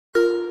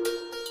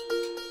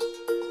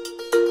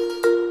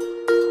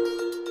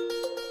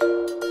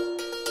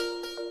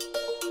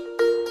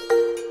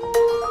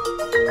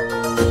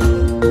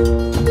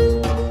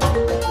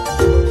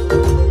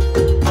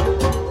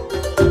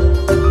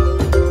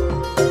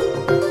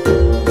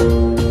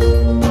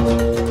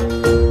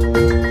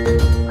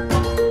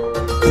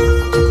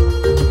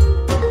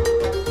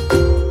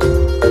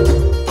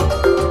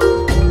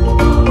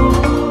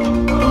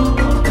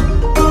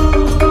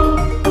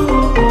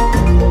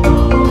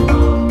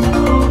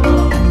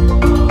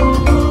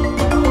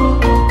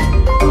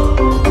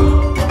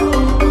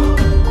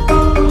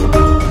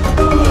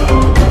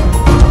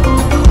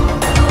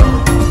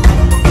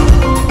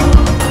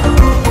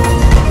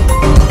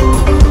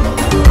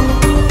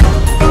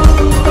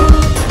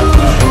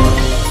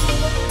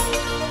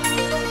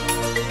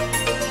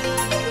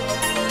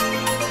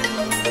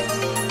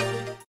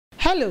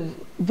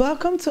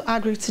Welcome to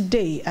Agric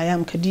today. I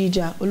am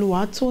Khadija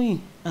Oluwatoyin.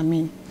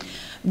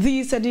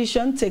 This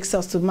edition takes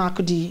us to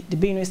Makurdi, the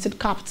Benue State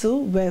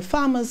capital, where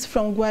farmers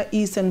from Gwa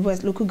East and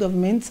West local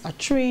governments are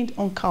trained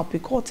on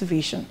cowpea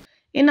cultivation.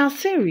 In a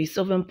series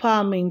of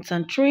empowerment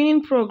and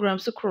training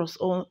programs across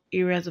all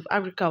areas of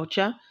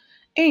agriculture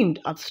aimed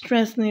at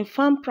strengthening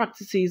farm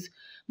practices,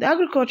 the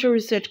Agricultural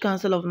Research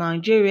Council of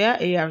Nigeria,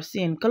 ARC,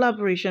 in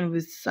collaboration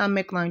with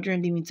SAMEC Nigeria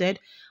Limited,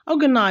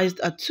 organized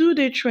a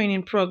two-day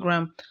training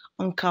program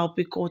on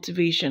cowpea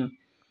cultivation.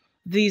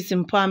 This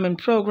empowerment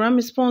program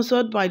is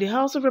sponsored by the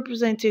House of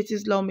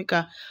Representatives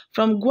lawmaker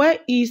from Gwa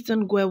East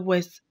and Gwa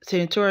West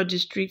Senatorial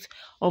District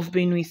of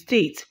Benue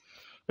State,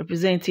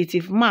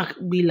 Representative Mark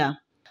Bila.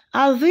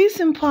 At this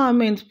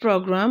empowerment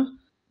program,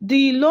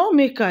 the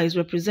lawmaker is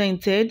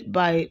represented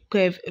by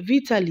Kev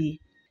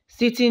Vitali.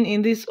 Sitting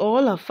in this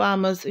hall are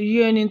farmers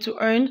yearning to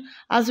earn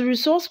as the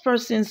resource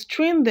persons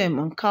train them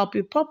on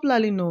cowpea,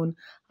 popularly known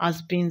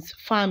as beans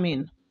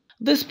farming.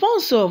 The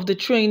sponsor of the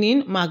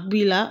training, Mark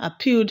Bila,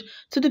 appealed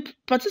to the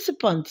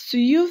participants to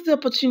use the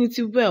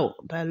opportunity well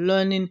by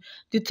learning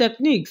the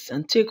techniques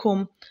and take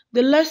home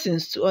the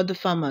lessons to other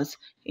farmers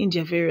in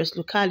their various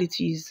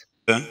localities.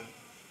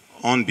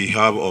 On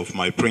behalf of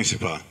my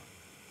principal,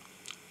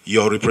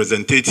 your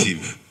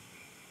representative,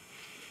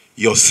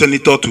 your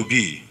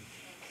senator-to-be,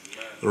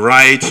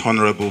 Right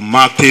Honorable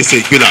Mark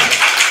Bila,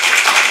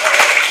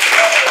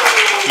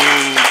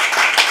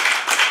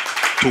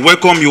 to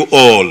welcome you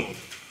all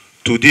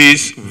to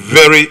this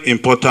very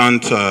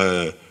important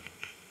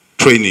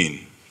training.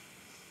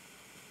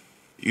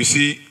 You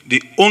see,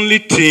 the only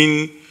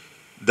thing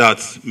that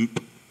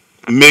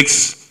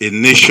makes a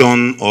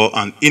nation or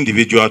an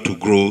individual to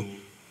grow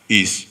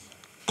is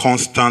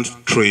constant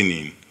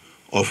training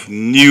of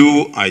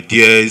new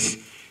ideas,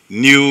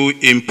 new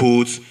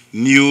inputs,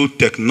 new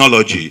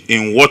technology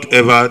in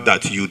whatever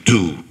that you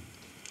do.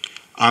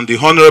 And the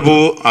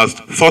Honorable has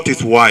thought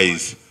it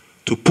wise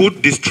to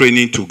put this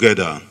training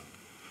together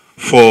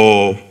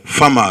for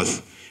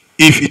farmers.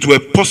 If it were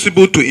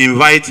possible to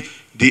invite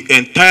the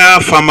entire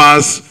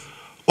farmers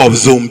of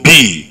Zone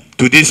B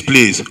to this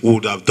place, we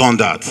would have done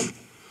that.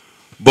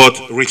 But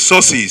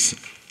resources,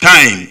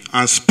 time,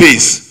 and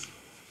space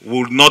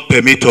would not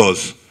permit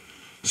us.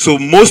 So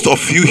most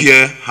of you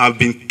here have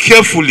been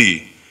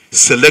carefully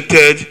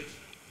selected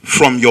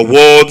from your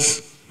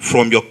wards,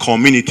 from your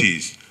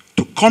communities,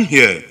 to come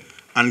here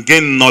and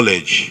gain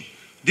knowledge.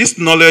 This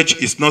knowledge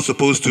is not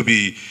supposed to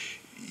be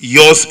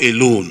yours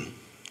alone.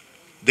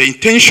 The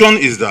intention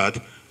is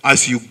that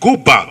as you go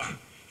back,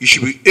 you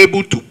should be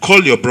able to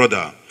call your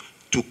brother,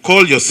 to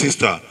call your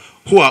sister,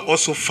 who are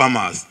also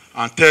farmers,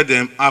 and tell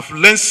them, I've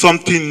learned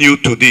something new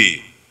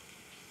today.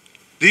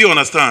 Do you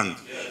understand?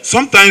 Yes.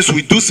 Sometimes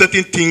we do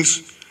certain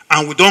things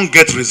and we don't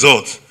get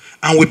results,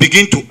 and we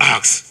begin to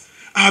ask,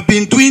 I've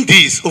been doing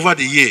this over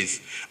the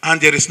years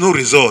and there is no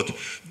result.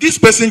 This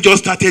person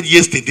just started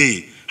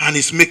yesterday and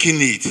is making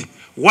it.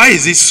 Why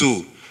is it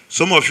so?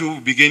 Some of you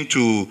begin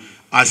to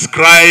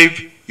ascribe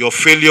your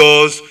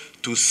failures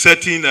to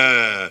certain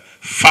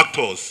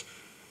factors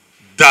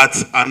that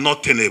are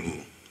not tenable.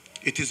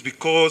 It is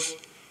because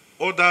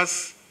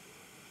others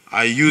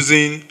are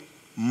using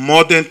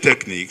modern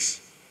techniques,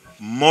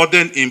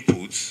 modern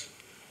inputs,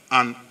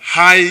 and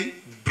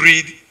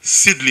hybrid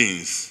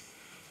seedlings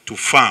to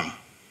farm.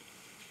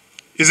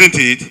 Isn't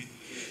it?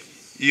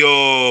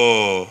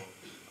 Your,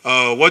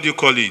 what do you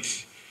call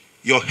it?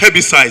 Your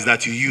herbicides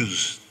that you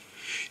use.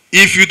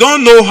 If you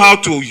don't know how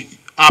to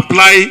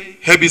apply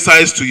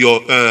herbicides to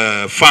your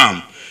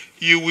farm,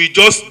 you will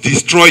just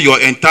destroy your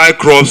entire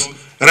crops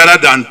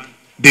rather than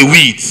the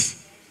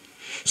weeds.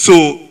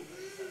 So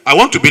I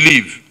want to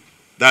believe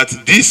that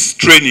this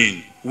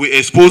training will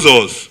expose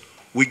us,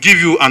 will give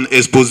you an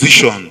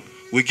exposition,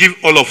 will give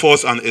all of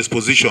us an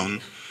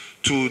exposition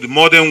to the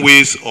modern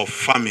ways of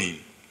farming.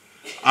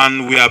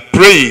 And we are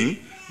praying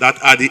that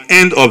at the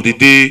end of the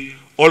day,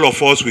 all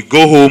of us will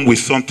go home with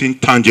something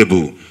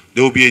tangible.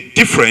 There will be a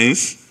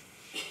difference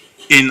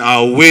in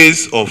our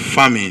ways of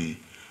farming.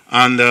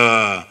 And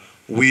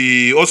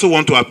we also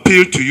want to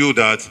appeal to you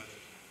that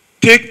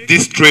take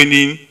this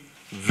training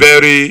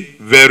very,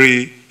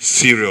 very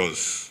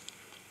serious.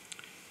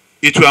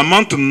 It will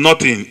amount to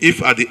nothing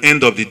if at the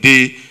end of the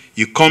day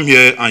you come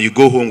here and you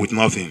go home with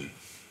nothing.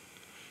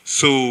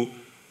 So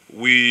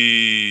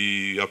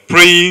we are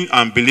praying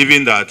and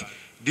believing that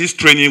this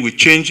training will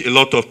change a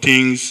lot of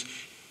things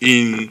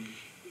in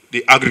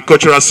the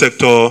agricultural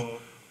sector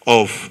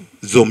of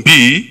Zone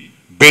B,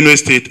 Benue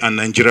State, and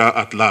Nigeria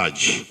at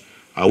large.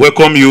 I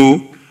welcome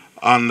you,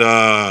 and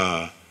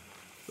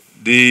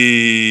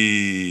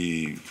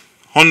the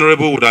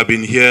Honorable would have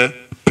been here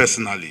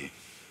personally,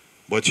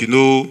 but you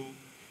know,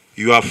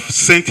 you have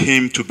sent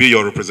him to be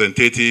your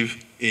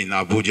representative in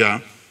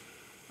Abuja,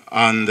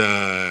 and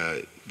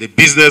the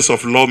business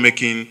of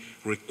lawmaking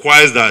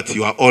requires that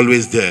you are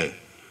always there.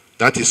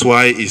 That is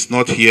why he's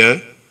not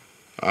here.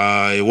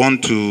 I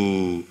want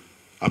to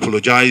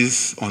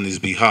apologize on his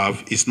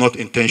behalf. It's not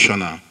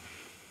intentional.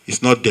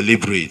 It's not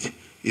deliberate.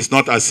 It's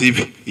not as if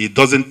he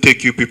doesn't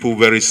take you people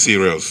very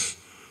serious.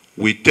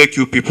 will take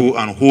you people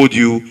and hold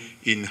you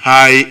in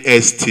high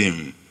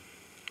esteem.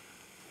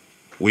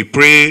 We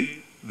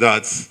pray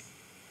that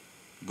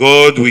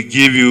God will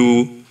give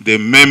you the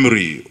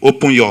memory,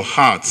 open your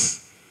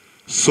hearts,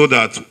 so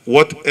that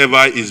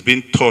whatever is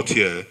being taught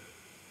here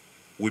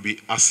will be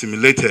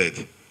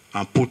assimilated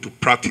and put to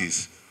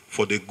practice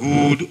for the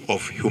good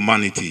of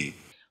humanity.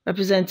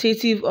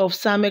 Representative of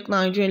SAMEC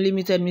Nigeria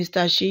Limited,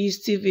 Mr. Sheyi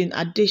Stephen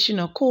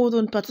Additional, called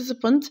on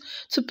participants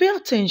to pay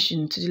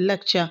attention to the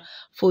lecture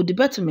for the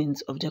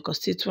betterment of their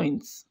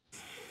constituents.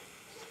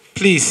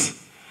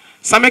 Please,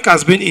 SAMEC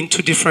has been in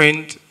 2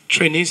 different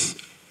trainings.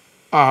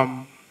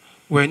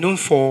 We're known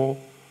for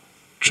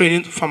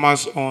training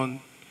farmers on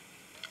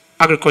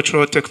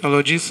agricultural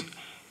technologies,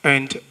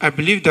 and I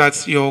believe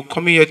that your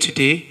coming here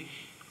today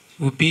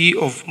will be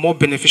of more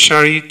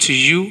beneficiary to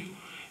you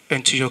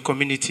and to your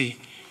community.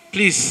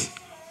 Please,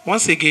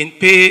 once again,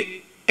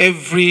 pay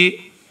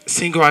every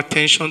single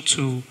attention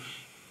to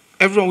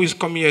everyone who is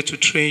coming here to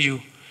train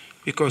you,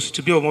 because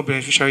to be of more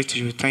beneficiary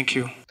to you. Thank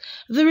you.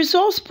 The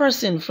resource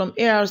person from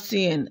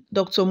ARCN,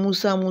 Dr.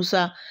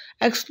 Musa,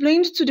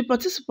 explained to the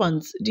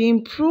participants the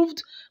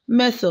improved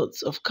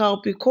methods of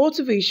cowpea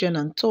cultivation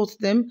and taught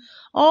them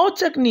all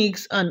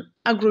techniques and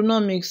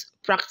agronomics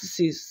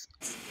practices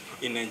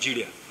in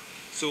Nigeria.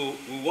 So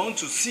we want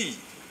to see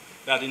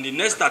that in the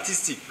next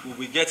statistic we'll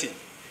be getting,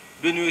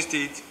 Benue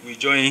State will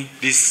join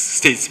these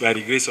states by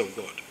the grace of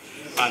God.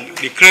 And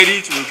the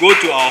credit will go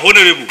to our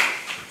Honorable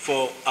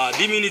for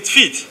deeming it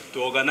fit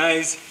to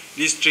organize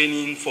this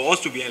training for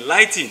us to be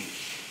enlightened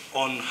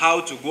on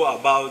how to go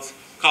about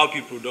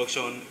cowpea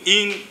production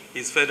in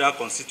his federal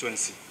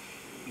constituency,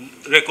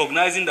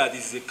 recognizing that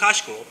it's a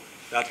cash crop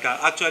that can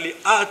actually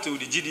add to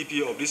the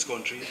GDP of this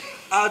country,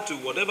 add to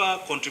whatever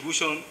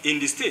contribution in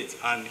the state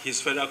and his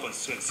federal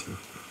constituency.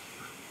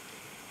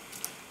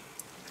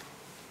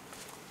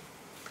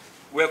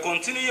 We're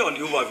continuing on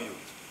the overview.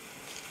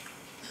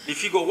 The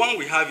figure 1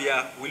 we have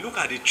here, we look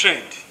at the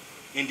trend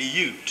in the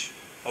yield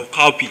of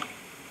cowpea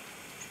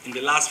in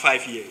the last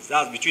 5 years.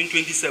 That's between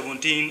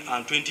 2017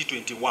 and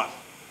 2021.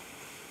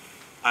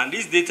 And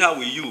this data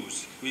we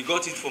use, we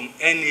got it from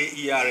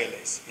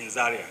NAERLS in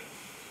Zaria,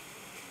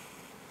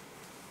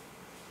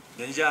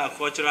 the Nigeria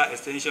Agricultural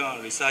Extension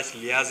and Research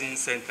Liaison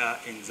Center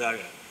in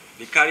Zaria.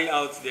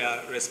 They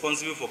are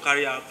responsible for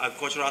carrying out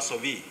agricultural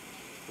survey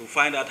to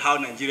find out how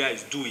Nigeria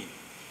is doing.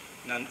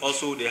 And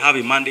also they have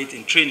a mandate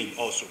in training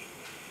also.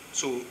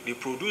 So they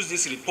produce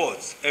these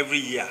reports every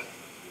year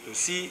to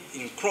see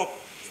in crop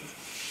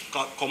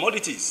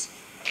commodities,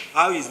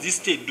 how is this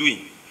state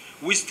doing?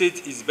 Which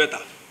state is better?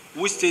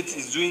 Which state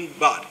is doing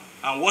bad?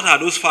 And what are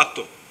those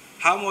factors?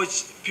 How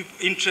much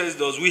interest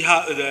does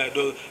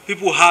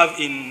people have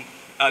in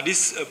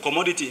this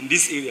commodity in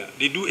this area?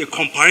 They do a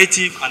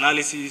comparative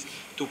analysis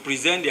to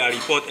present their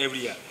report every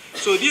year.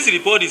 So this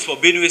report is for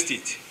Benue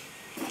State.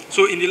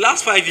 So in the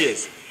last 5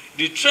 years,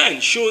 the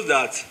trend shows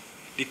that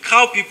the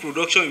cowpea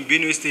production in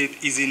Benue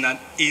State is in an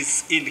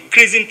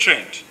increasing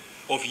trend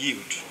of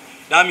yield.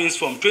 That means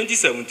from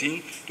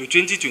 2017 to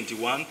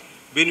 2021,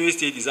 Benue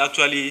State is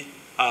actually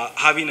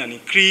having an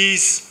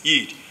increased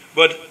yield.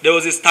 But there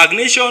was a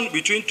stagnation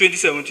between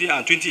 2017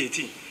 and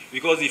 2018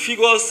 because the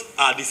figures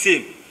are the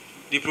same.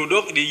 The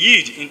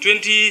yield in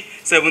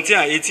 2017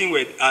 and 18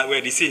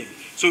 were the same.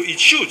 So it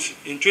shoots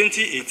in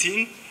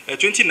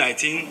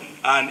 2019,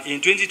 and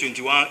in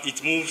 2021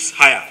 it moves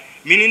higher.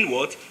 Meaning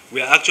what?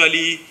 We are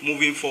actually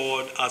moving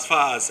forward as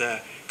far as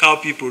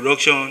cowpea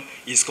production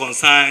is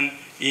concerned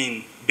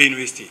in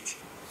Benue State.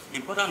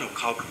 Importance of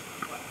cowpea.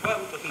 Why are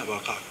we talking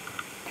about cowpea?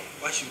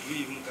 Why should we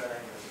even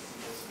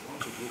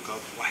want to grow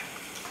cowpea? Why?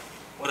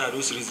 What are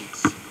those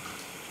reasons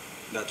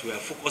that we are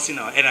focusing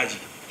our energy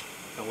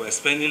and we are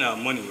spending our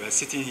money? We are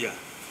sitting here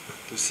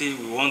to say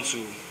we want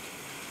to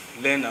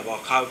learn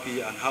about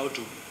cowpea and how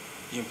to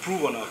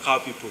improve on our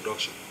cowpea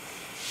production.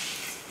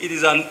 It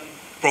is a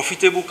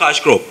profitable cash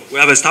crop. We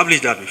have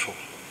established that before.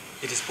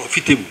 It is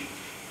profitable.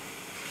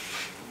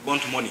 If you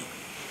want money,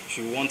 if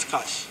you want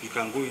cash, you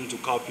can go into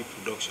cowpea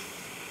production.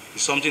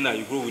 It's something that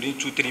you grow within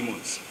 2-3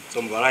 months,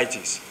 some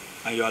varieties,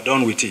 and you are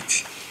done with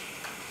it.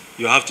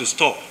 You have to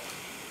stop.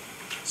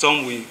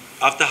 Some we,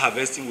 after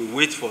harvesting, we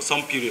wait for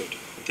some period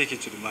to take it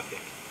to the market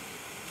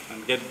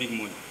and get big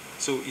money.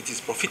 So it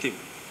is profitable.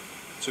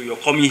 So your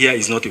coming here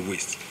is not a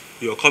waste.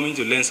 You are coming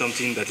to learn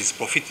something that is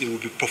will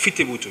be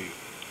profitable to you.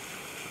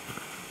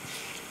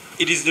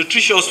 It is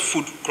nutritious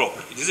food crop.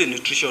 It is a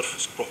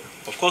nutritious crop.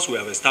 Of course, we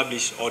have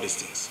established all these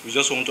things. We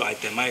just want to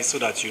itemize so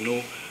that you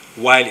know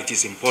why it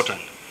is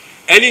important.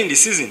 Early in the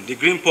season, the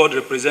green pod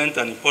represents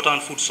an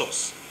important food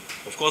source.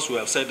 Of course, we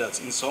have said that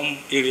in some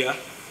area,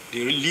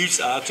 the leaves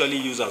are actually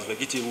used as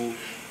vegetable,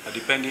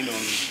 depending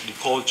on the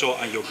culture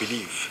and your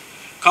belief.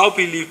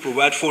 Cowpea leaf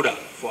provide fodder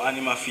for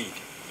animal feed,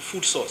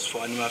 food source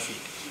for animal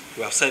feed.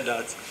 We have said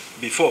that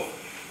before.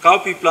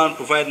 Cowpea plant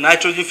provide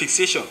nitrogen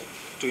fixation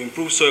to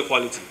improve soil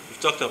quality. We've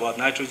talked about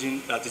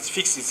nitrogen, that it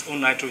fixes its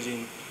own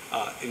nitrogen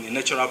in the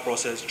natural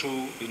process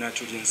through the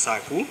nitrogen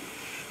cycle.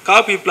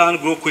 Cowpea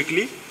plant grow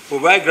quickly,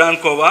 provide ground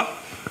cover,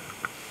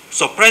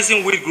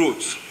 suppressing weed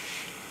growth.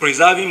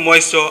 preserving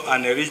moisture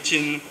and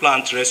enriching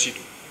plant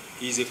residue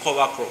is a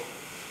cover crop.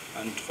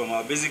 And from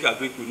our basic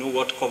Agric, we know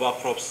what cover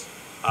crops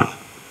are.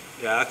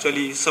 They are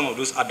actually some of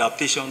those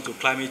adaptations to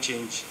climate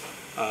change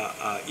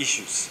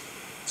issues.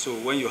 So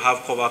when you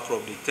have cover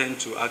crop, they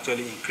tend to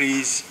actually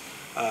increase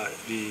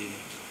the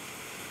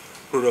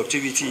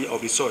productivity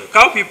of the soil.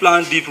 Cowpea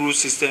plant deep root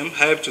system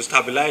help to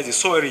stabilize the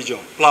soil region,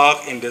 plague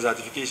and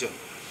desertification.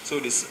 So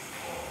this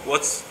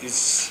what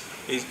is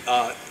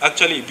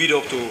actually a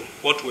build up to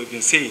what we've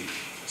been saying.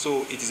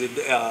 So it is a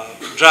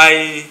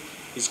dry,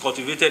 it's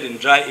cultivated in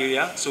dry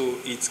area, so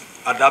it's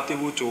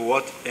adaptable to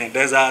what a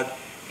desert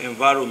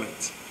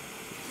environment.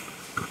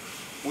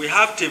 We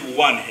have table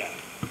 1 here,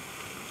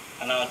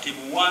 and our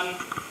table 1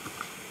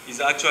 is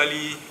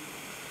actually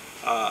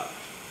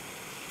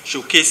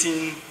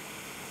showcasing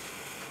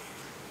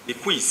the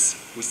quiz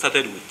we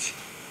started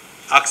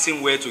with,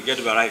 asking where to get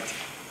variety.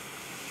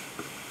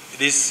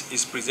 This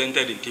is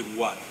presented in table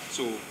 1.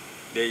 So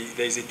there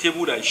is a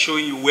table that is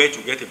showing you where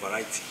to get a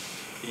variety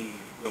in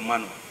your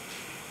manual.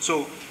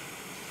 So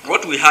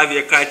what we have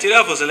here,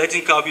 criteria for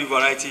selecting cowpea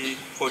variety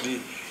for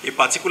a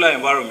particular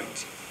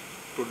environment.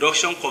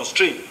 Production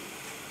constraint.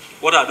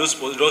 What are those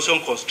production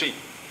constraints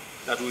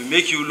that will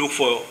make you look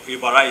for a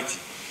variety?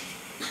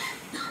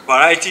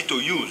 Variety to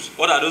use.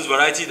 What are those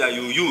varieties that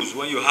you use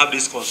when you have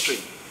this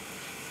constraint?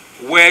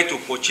 Where to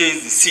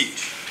purchase the seed.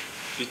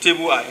 The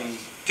table are in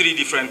 3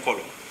 different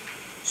columns.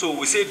 So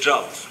we say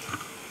drought.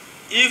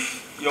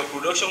 If your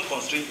production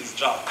constraint is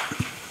drought,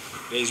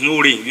 there is no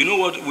rain. We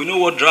know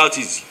what drought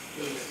is.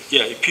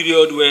 Yeah, a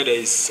period where there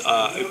is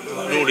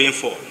no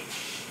rainfall.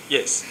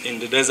 Yes, in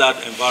the desert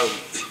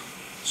environment.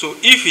 So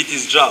if it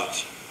is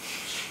drought,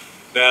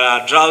 there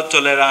are drought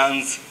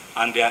tolerance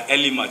and they are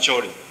early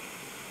maturing.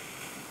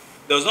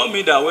 Does not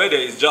mean that where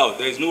there is drought,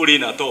 there is no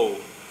rain at all.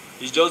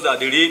 It's just that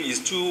the rain is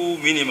too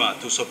minimal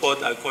to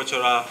support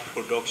agricultural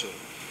production.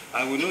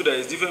 And we know there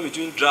is difference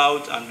between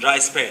drought and dry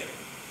spell.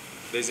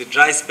 There is a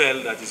dry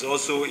spell that is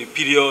also a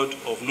period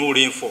of no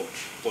rainfall,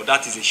 but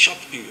that is a short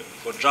period.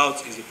 But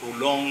drought is a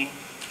prolonged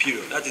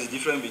period. That is the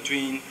difference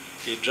between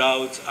a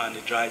drought and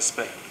a dry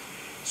spell.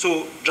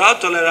 So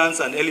drought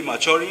tolerance and early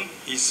maturing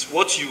is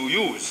what you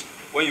use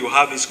when you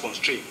have this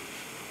constraint.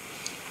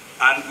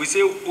 And we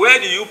say, where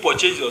do you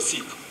purchase your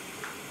seed?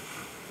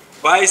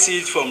 Buy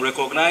seed from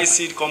recognized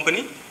seed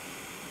company.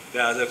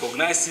 There are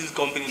recognized seed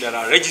companies that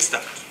are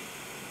registered.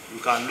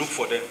 You can look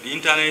for them. The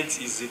internet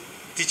is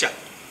a teacher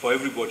for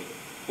everybody.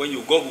 When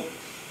you Google,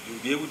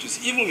 you'll be able to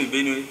see. Even in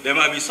Benue, there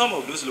might be some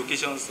of those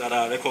locations that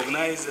are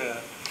recognized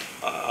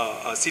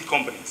seed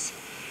companies.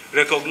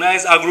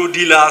 Recognized agro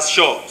dealers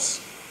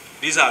shops.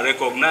 These are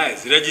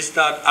recognized,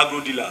 registered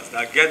agro dealers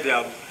that get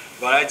their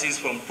varieties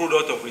from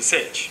product of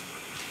research.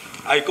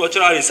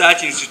 Agricultural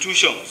research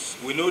institutions,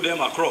 we know them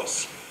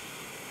across.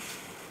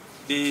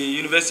 The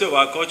University of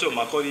Agriculture of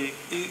Makurdi,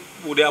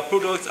 their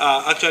products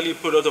are actually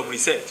products of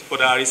research, but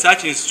there are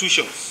research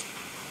institutions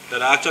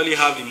that actually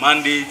have the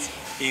mandate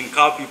in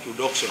cowpea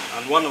production,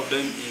 and one of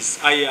them is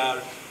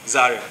IAR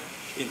Zaria.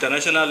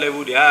 International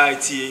level, the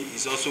IITA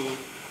is also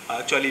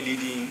actually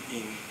leading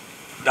in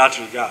that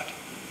regard.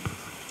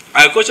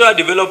 Agricultural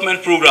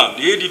Development Program,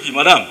 the ADP,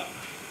 madam,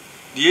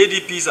 the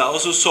ADPs are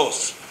also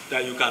source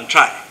that you can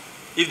try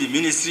if the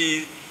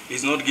ministry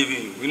is not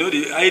giving you. We know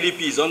the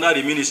ADP is under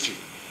the ministry,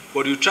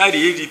 but you try the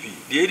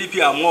ADP. The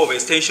ADP are more of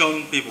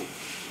extension people,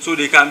 so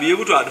they can be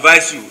able to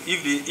advise you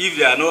if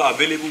they are not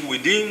available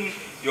within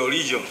your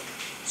region.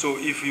 So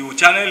if you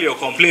channel your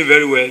complaint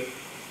very well,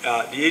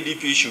 the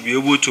ADP should be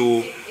able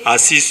to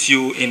assist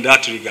you in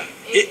that regard.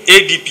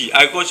 ADP,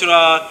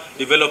 Agricultural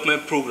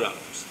Development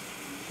Programs.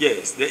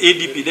 Yes, the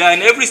ADP, they are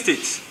in every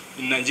state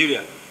in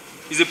Nigeria.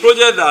 It's a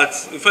project that,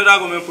 a federal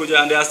government project,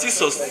 and they are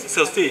still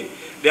sustained.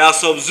 They are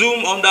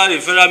subsumed under the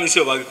Federal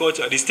Ministry of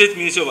Agriculture, the State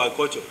Ministry of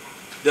Agriculture.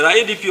 There are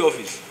ADP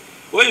office.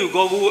 When you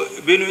Google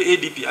Benue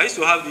ADP, I used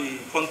to have the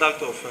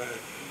contact of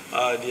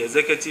the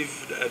executive,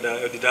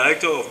 the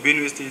director of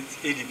Benue State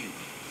ADP,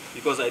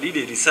 because I did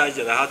a research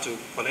that I had to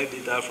collect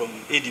data from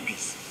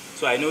ADPs.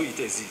 So I know it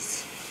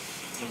exists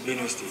in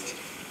Benue State.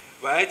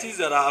 Varieties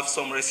that have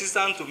some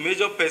resistance to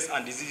major pests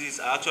and diseases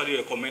are actually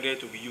recommended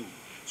to be used.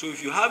 So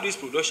if you have this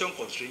production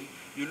constraint,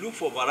 you look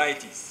for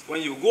varieties.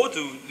 When you go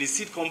to the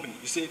seed company,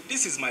 you say,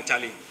 this is my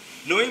challenge.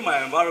 Knowing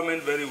my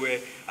environment very well,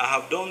 I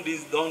have done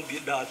this, done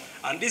that,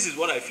 and this is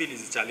what I feel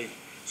is a challenge.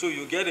 So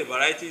you get the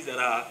varieties that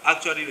are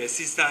actually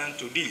resistant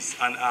to this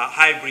and are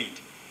hybrid.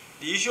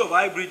 The issue of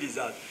hybrid is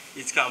that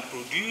it can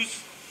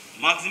produce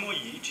maximum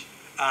yield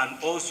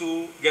and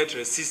also get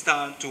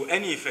resistant to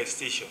any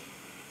infestation.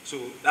 So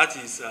that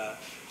is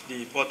the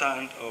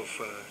importance of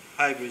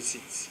hybrid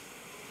seeds.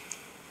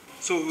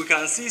 So we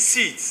can see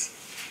seeds.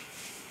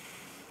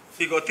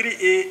 Figure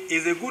 3A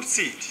is a good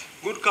seed,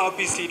 good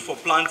cowpea seed for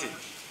planting.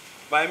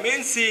 By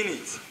main seeing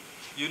it,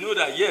 you know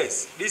that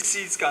yes, these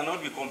seeds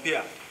cannot be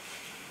compared.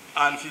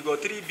 And figure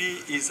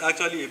 3B is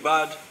actually a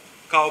bad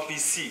cowpea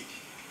seed.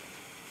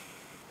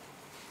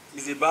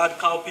 It's a bad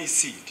cowpea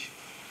seed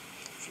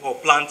for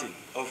planting.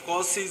 Of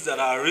course, seeds that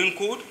are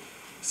wrinkled,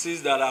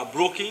 seeds that are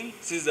broken,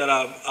 seeds that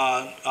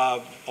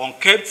are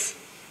unkept,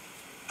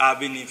 have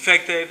been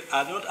infected,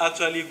 are not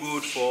actually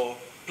good for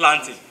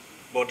planting,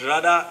 but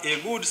rather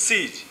a good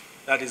seed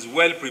that is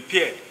well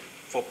prepared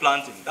for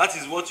planting. That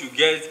is what you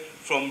get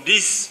from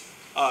these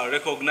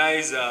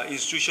recognized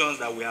institutions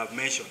that we have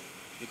mentioned,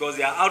 because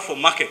they are out for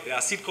market. They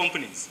are seed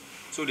companies,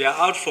 so they are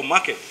out for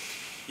market.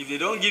 If they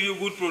don't give you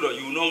good product,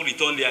 you will not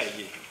return there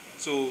again.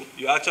 So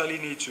you actually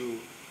need to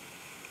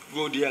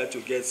go there to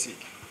get seed.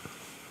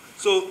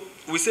 So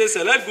we say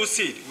select good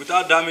seed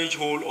without damage,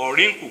 hole, or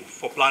wrinkle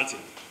for planting.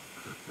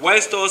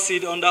 Well-stored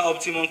seed under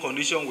optimum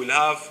condition will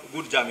have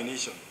good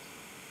germination.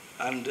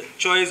 And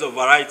choice of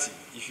variety.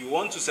 If you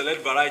want to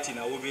select variety,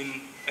 now we've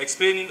been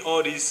explaining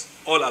all this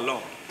all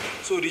along.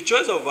 So the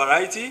choice of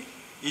variety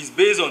is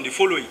based on the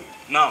following.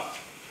 Now,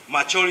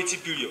 maturity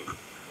period.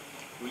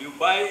 Will you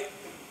buy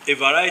a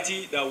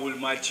variety that will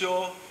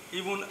mature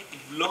even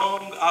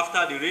long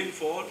after the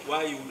rainfall,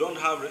 while you don't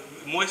have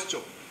moisture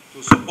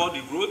to support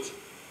the growth?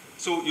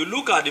 So you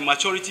look at the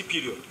maturity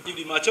period. If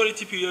the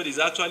maturity period is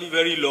actually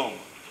very long,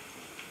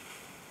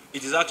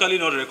 it is actually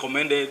not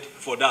recommended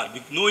for that.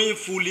 Knowing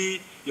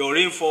fully your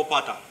rainfall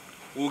pattern,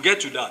 we'll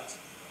get to that.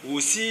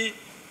 We'll see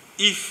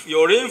if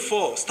your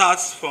rainfall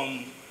starts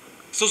from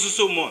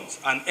so months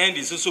and end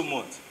in so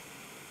months,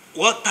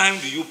 what time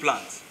do you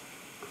plant?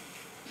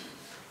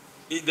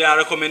 There are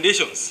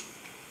recommendations.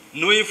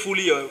 Knowing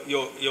fully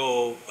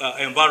your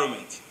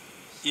environment.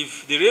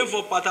 If the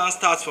rainfall pattern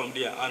starts from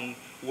there, and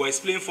we'll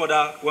explain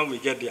further when we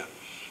get there.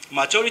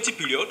 Maturity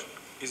period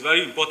is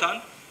very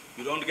important.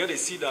 You don't get a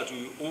seed that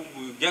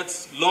will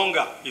get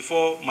longer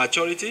before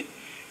maturity.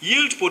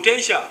 Yield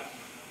potential.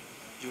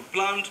 You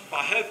plant per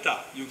hectare,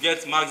 you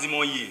get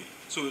maximum yield.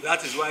 So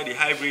that is why the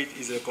hybrid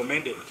is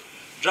recommended.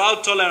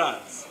 Drought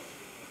tolerance.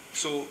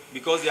 So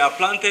because they are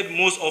planted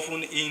most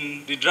often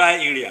in the dry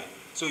area.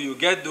 So you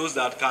get those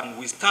that can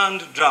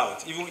withstand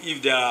drought. Even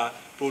if there are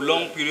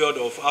prolonged period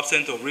of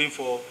absence of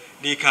rainfall,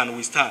 they can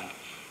withstand.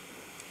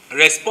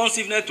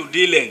 Responsiveness to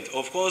day length.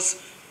 Of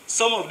course,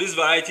 some of these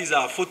varieties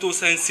are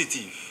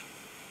photosensitive.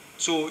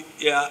 So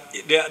yeah,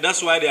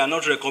 that's why they are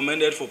not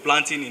recommended for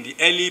planting in the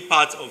early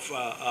part of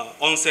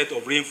onset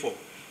of rainfall.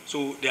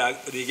 So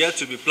they get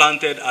to be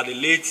planted at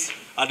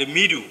the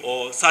middle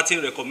or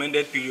certain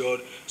recommended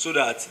period, so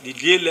that the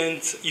day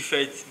length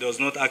effect does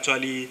not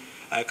actually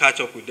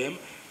catch up with them.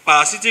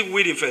 Parasitic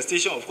weed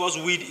infestation. Of course,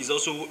 weed is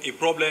also a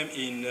problem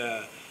in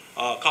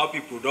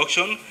cowpea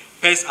production.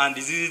 Pests and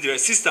disease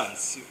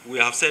resistance. We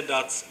have said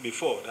that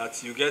before,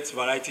 that you get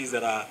varieties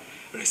that are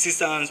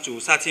resistant to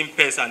certain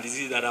pests and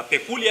diseases that are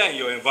peculiar in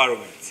your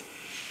environment.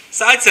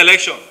 Site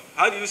selection.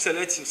 How do you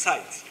select your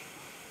site?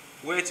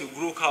 Where to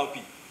grow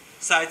cowpea?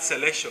 Site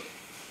selection.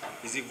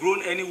 Is it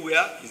grown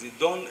anywhere? Is it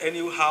done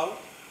anyhow?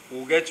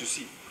 We'll get to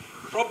see.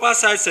 Proper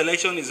site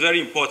selection is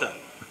very important.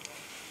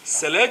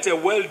 Select a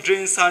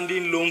well-drained sandy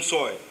loam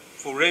soil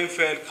for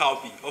rain-fed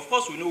cowpea. Of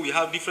course, we know we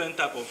have different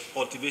types of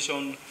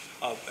cultivation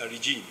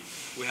regime.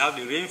 We have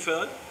the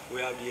rain-fed,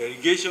 we have the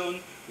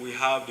irrigation, we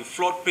have the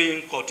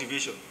floodplain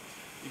cultivation.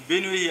 In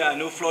Benue here, I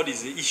know flood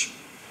is the issue.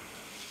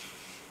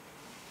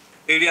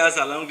 Areas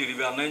along the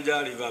River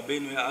Niger, River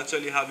Benue are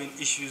actually having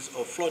issues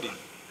of flooding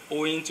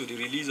owing to the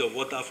release of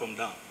water from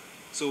dam.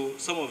 So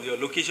some of your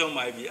location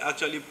might be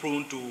actually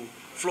prone to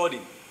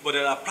flooding, but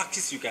there are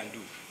practices you can do.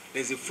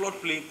 There's a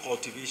floodplain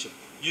cultivation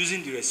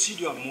using the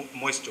residual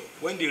moisture.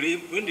 When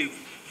the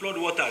flood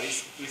water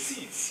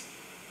recedes,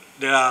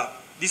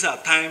 these are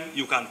time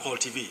you can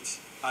cultivate.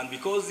 And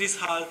because this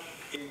has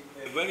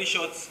a very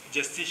short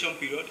gestation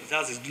period, it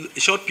has a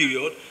short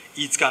period,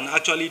 it can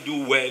actually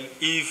do well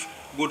if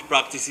good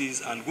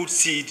practices and good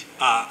seed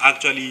are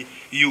actually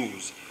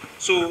used.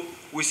 So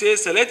we say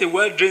select a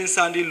well-drained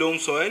sandy loam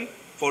soil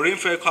for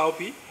rain-fed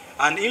cowpea,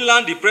 and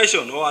inland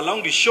depression or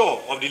along the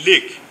shore of the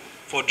lake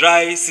for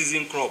dry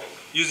season crop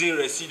using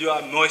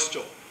residual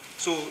moisture.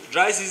 So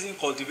dry season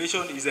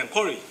cultivation is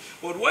encouraged.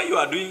 But when you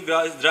are doing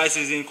dry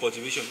season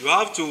cultivation, you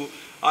have to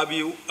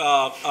be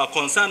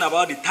concerned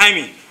about the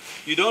timing.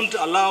 You don't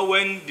allow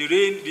when the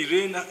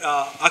rain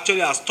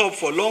actually has stopped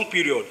for a long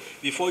period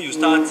before you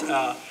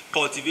start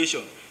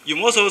cultivation. You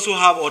must also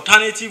have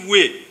alternative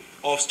way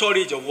of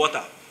storage of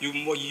water. You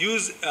must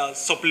use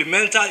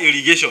supplemental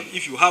irrigation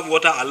if you have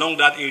water along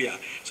that area,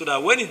 so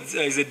that when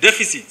there is a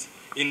deficit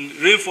in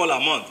rainfall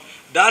amount,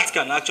 that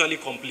can actually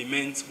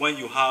complement when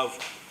you have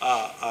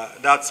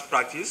that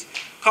practice.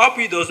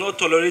 Cowpea does not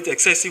tolerate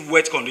excessive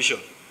wet condition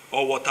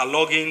or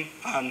waterlogging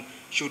and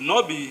should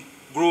not be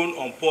grown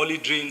on poorly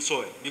drained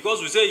soil.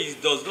 Because we say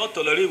it does not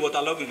tolerate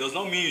waterlogging, does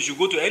not mean you should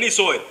go to any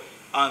soil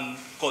and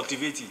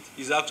cultivate it.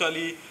 It's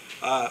actually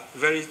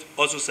very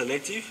also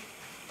selective.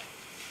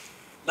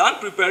 Land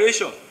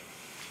preparation.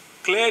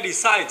 Clear the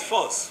site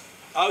first.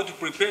 How to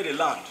prepare the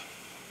land?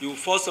 You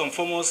first and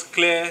foremost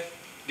clear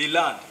the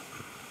land.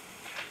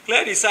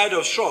 Clear the side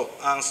of shrub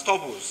and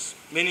stubbles,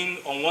 meaning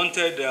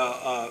unwanted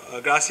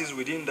grasses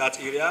within that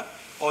area.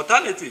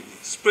 Alternatively,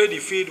 spray the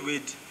field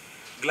with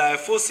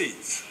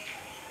glyphosate.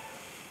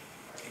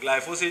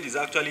 Glyphosate is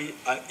actually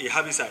a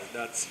herbicide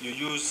that you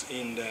use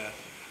in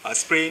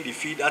spraying the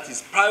feed, that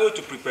is prior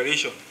to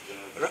preparation.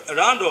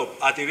 Round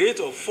up at a rate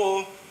of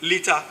 4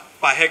 liters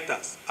per hectare,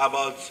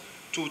 about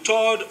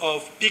 2/3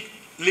 of peak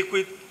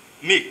liquid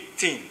milk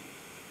tin.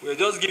 We're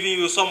just giving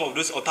you some of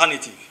those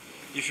alternatives.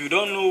 If you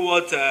don't know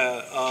what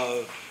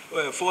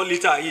 4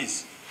 liter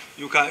is,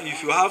 you can.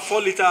 If you have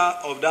 4 liter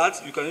of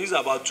that, you can use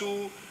about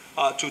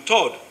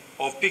 2/3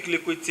 of peak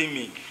liquid tin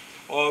milk,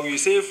 or you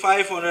say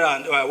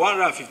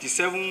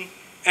 157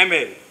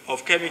 ml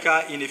of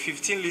chemical in a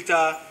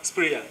 15-liter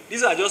sprayer.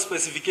 These are just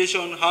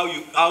specifications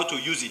how to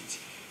use it.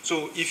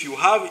 So if you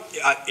have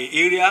an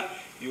area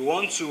you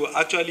want to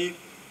actually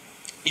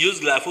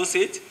use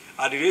glyphosate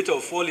at the rate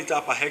of 4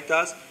 liters per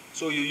hectare,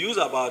 so you use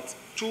about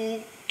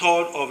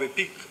 2/3 of a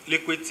peak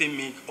liquid tin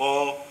milk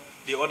or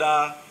the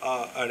other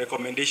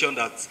recommendation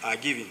that are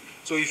given.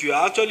 So if you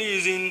are actually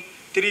using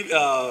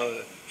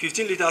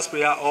 15-liter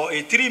sprayer or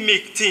a 3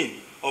 milk tin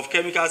of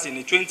chemicals in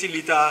a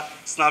 20-liter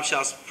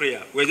snapshot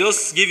sprayer, we're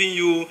just giving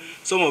you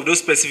some of those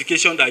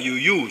specifications that you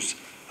use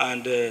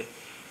and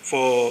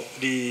for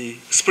the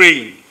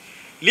spraying.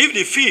 Leave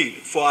the field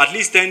for at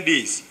least 10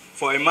 days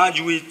for a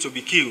marge weed to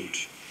be killed.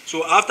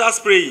 So after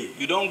spraying,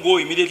 you don't go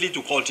immediately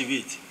to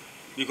cultivate,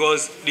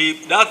 because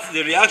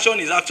the reaction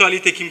is actually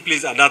taking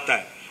place at that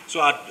time.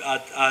 So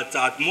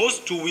at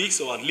most 2 weeks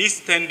or at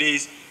least 10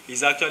 days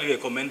is actually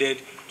recommended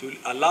to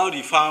allow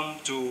the farm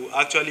to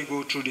actually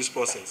go through this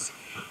process.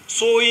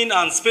 Sowing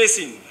and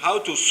spacing, how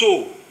to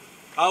sow,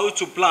 how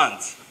to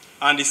plant,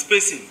 and the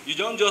spacing. You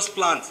don't just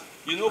plant.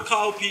 You know,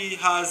 cowpea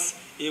has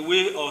a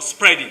way of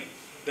spreading.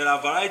 There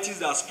are varieties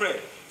that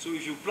spread. So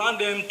if you plant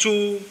them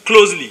too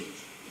closely,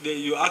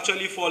 you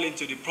actually fall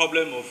into the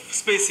problem of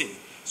spacing.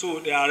 So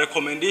there are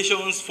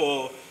recommendations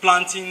for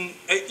planting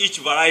each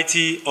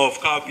variety of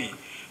cowpea.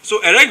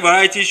 So erect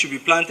variety should be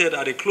planted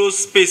at a close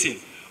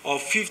spacing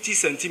of 50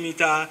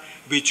 centimeters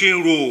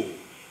between row.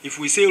 If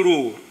we say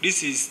row,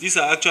 these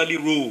are actually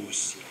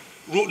rows.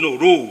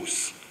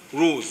 Rows.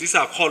 These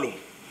are columns.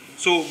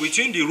 So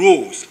between the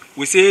rows,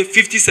 we say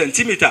 50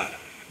 centimeters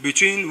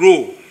between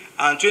row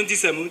and 20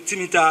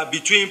 centimeters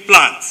between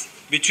plants.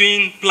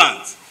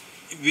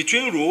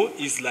 Between row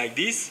is like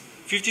this,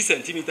 50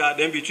 centimeters,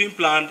 then between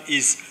plant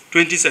is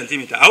 20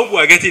 centimeters. I hope we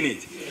are getting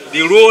it. Yeah.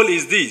 The roll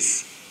is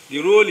this.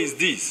 The roll is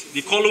this.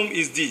 The column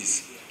is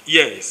this.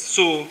 Yes.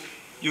 So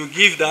you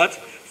give that.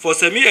 For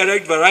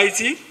semi-erect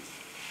variety,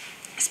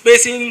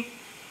 spacing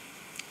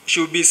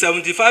should be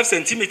 75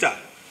 centimeters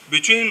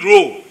between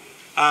row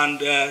and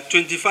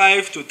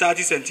 25 to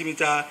 30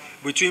 centimeters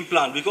between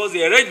plant, because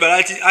the erect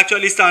variety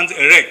actually stands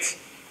erect.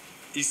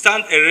 It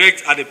stands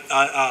erect at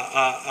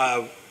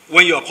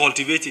when you are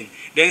cultivating.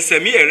 Then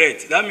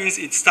semi-erect, that means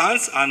it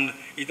stands and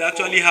it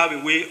actually have a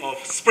way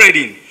of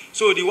spreading.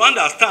 So the one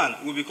that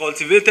stands will be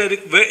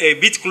cultivated a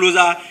bit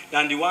closer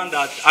than the one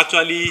that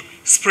actually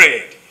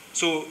spread.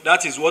 So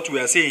that is what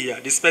we are saying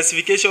here. The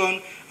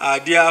specifications are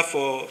there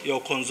for your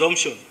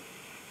consumption.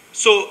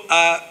 So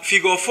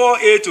figure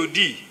 4A to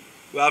D,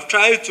 we have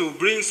tried to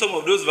bring some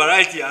of those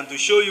varieties and to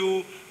show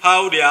you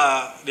how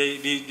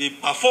they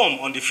perform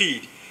on the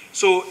field.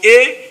 So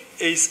A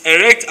is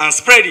erect and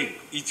spreading.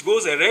 It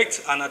goes erect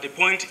and at the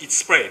point it's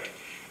spread.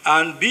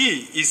 And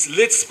B is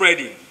late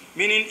spreading,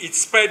 meaning it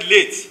spread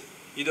late.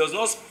 It does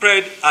not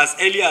spread as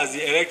early as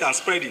the erect and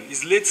spreading.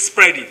 It's late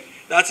spreading.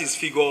 That is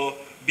figure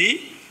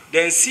B.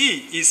 Then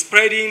C is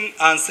spreading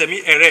and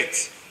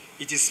semi-erect.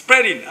 It is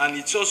spreading and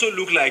it also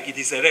looks like it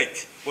is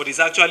erect, but it's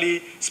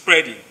actually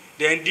spreading.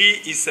 Then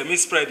D is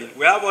semi-spreading.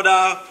 We have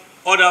other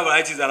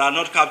varieties that are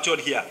not captured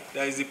here.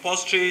 There is the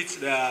postrate,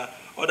 there are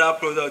other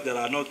products that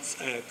are not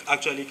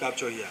actually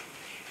captured here.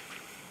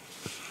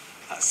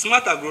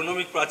 Smart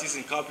agronomic practice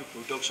in cowpea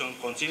production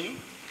continue.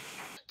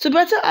 To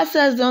better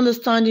assess the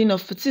understanding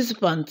of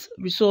participants,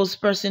 resource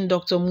person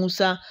Dr.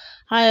 Musa,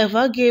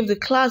 however, gave the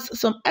class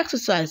some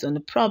exercise on the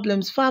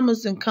problems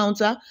farmers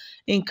encounter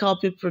in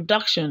cowpea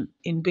production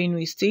in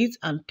Benue State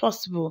and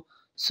possible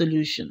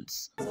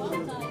solutions.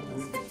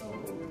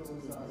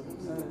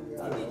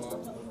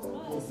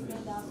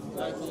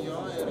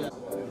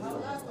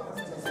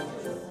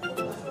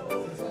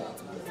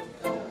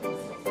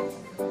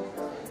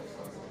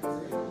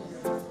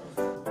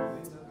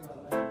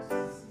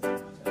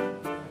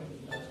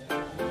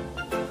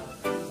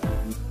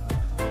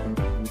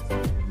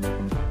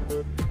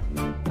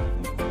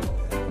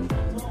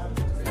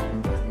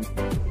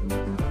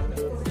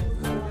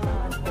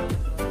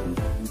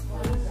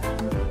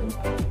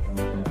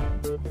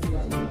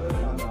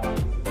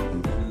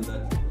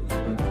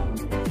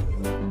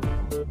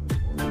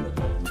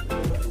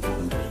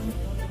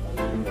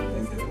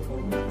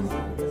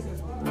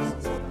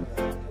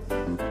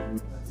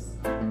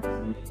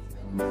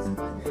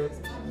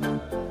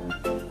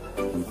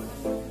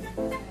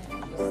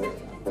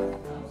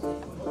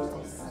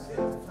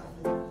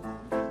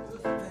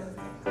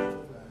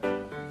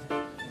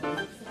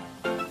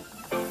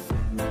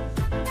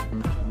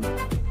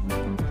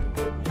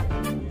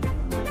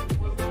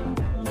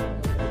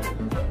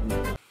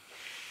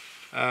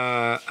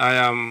 I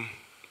am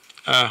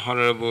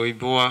Honorable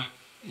Iboa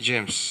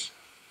James.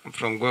 I'm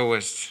from Gwe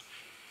West.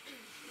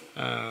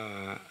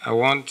 I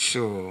want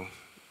to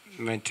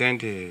maintain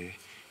the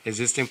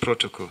existing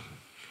protocol.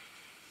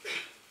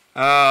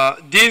 Our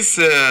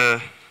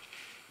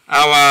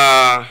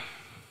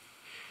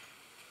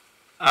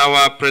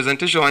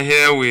presentation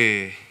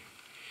here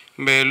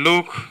may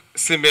look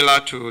similar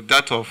to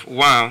that of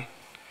one,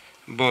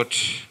 but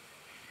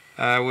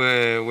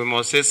we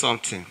must say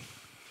something.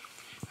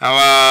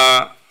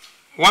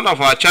 One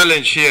of our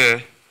challenge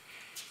here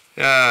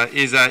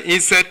is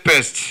insect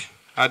pests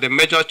are the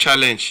major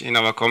challenge in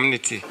our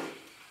community.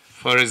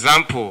 For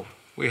example,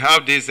 we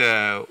have this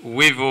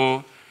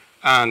weevil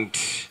and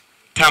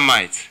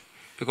termite,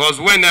 because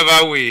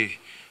whenever we,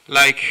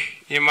 like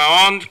in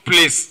my own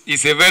place,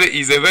 is a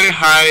very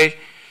high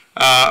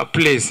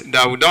place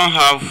that we don't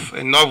have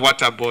enough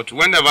water, but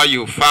whenever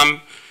you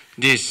farm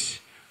this,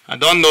 I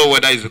don't know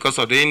whether it's because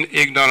of the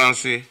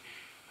ignorance, the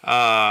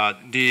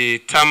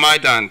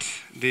termite and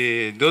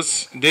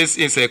this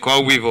insect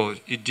called weevil,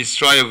 it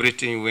destroys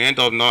everything. We end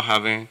up not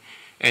having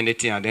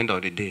anything at the end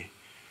of the day.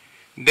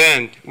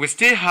 Then we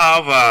still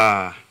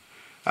have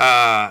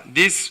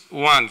these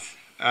ones,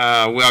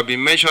 we have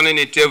been mentioning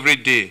it every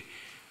day,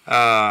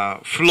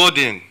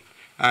 flooding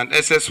and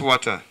excess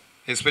water,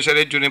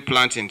 especially during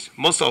plantings.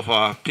 Most of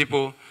our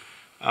people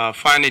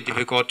find it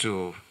difficult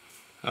to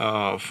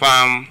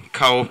farm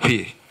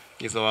cowpea.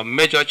 It's our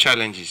major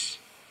challenges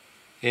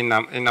in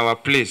our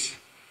place.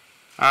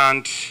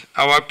 And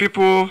our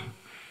people,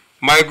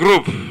 my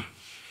group,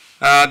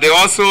 they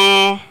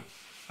also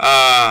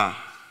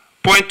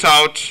point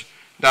out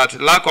that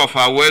lack of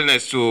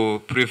awareness to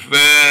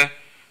prefer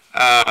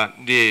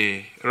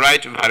the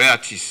right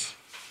varieties.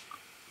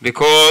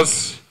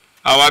 Because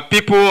our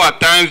people at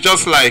times,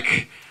 just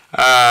like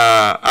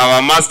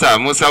our master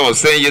Musa was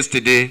saying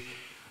yesterday,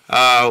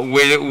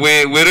 we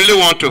really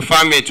want to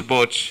farm it,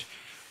 but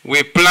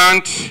we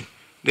plant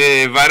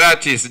the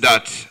varieties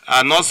that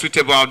are not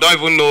suitable. I don't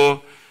even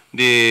know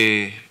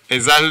the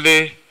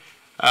exactly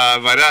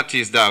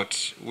varieties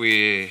that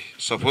we're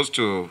supposed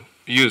to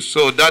use.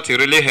 So that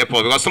really helps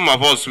us, because some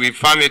of us, we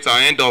farm it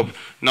and end up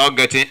not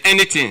getting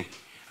anything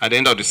at the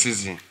end of the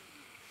season.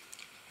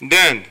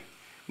 Then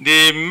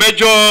the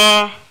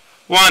major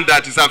one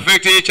that is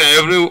affecting each and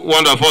every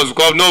one of us,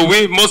 because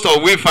most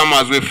of we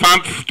farmers, we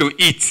farm to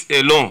eat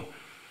alone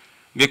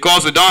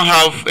because we don't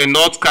have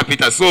enough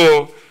capital.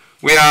 So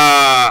we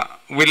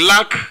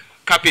lack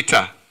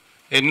capital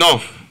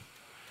enough,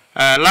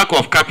 lack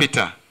of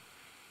capital.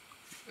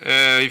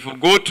 If we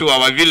go to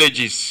our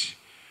villages,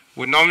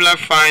 we normally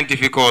find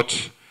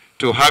difficult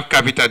to have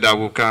capital that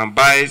we can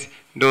buy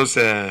those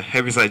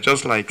herbicides.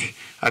 Just like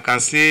I can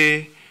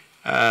see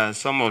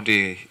some of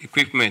the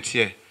equipment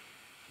here,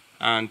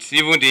 and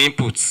even the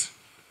inputs,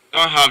 we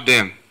don't have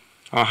them,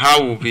 or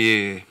how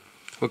we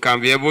can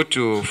be able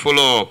to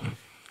follow up.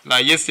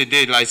 Like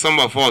yesterday, like some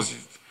of us,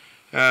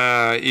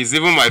 it's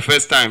even my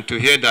first time to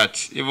hear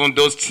that even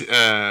those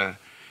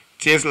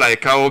things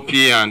like KOP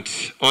and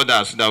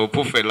others that we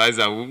put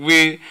fertilizer,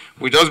 we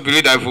just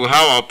believe that if we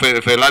have our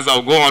fertilizer,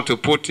 we'll go on to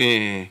put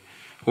in,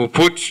 we'll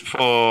put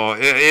for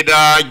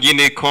either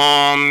guinea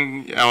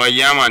corn, our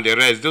yam and the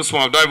rest. Those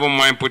ones don't even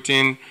mind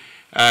putting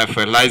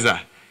fertilizer.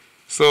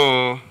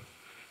 So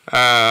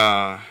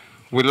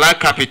we lack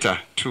capital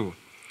too.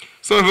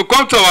 So if we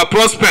come to our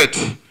prospect,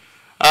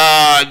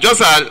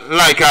 just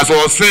like as I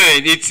was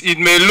saying, it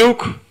may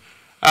look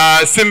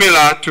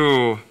similar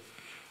to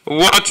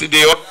what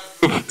the other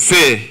group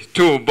say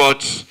too,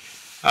 but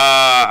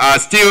I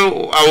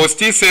will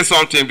still say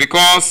something,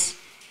 because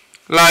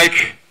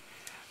like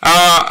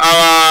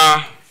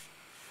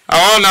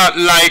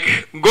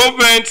like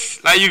government,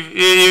 like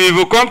if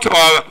you come to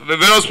our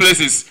various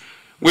places,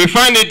 we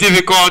find it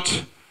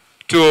difficult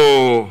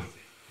to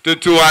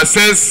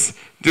access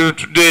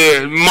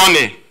the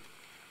money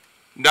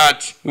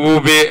that will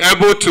be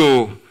able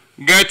to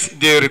get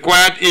the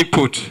required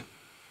input.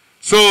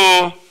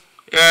 So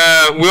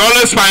we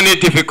always find it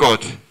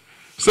difficult.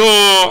 So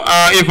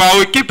if I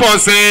will keep on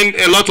saying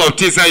a lot of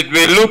things, it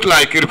may look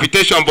like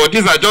repetition, but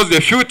these are just the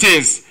few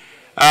things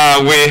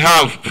we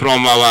have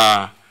from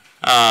our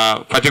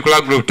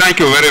particular group. Thank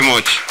you very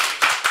much.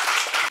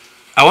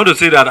 I want to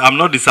say that I'm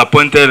not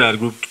disappointed at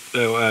Group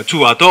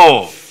 2 at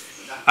all.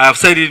 I have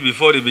said it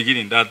before the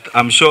beginning that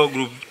I'm sure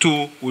Group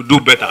 2 will do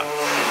better,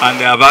 and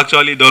they have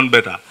actually done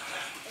better.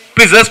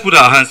 Please, let's put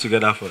our hands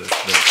together for this.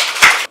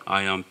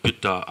 I am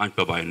Peter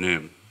Anpa by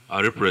name.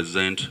 I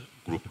represent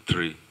Group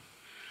 3.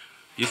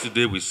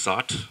 Yesterday we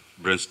sat,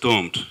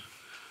 brainstormed,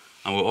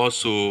 and we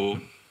also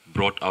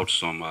brought out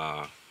some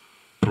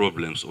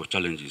problems or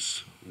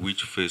challenges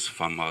which face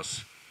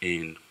farmers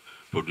in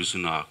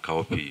producing our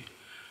cowpea.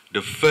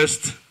 The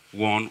first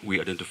one we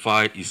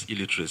identified is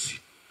illiteracy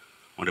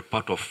on the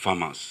part of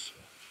farmers.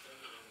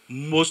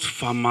 Most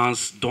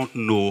farmers don't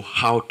know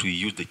how to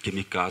use the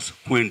chemicals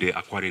when they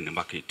acquire in the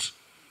market.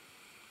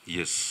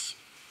 Yes.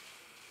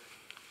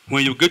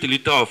 When you get a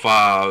liter of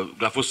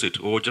glyphosate,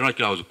 or general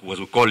killer as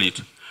we call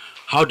it,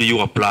 how do you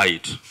apply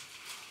it?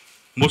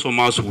 Most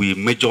farmers will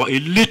measure a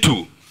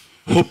little,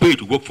 hoping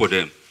it will work for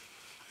them,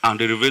 and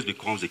the reverse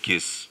becomes the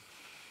case.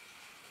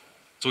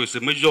 So it's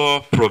a major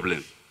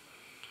problem.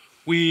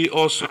 We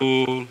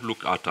also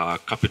look at our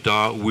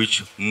capital,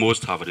 which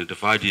most have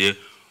identified here,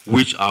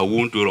 which I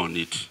won't dwell on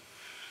it.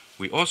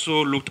 We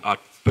also looked at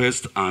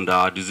pests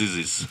and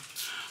diseases.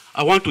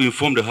 I want to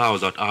inform the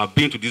House that I have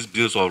been to this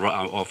business of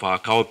our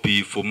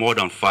cowpea for more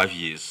than 5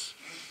 years.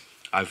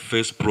 I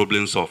face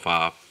problems of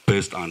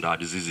pests and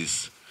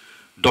diseases.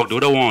 Doc, the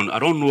other one, I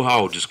don't know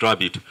how to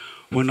describe it.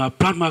 When I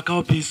plant my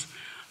cowpeas,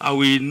 I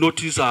will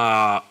notice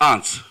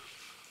ants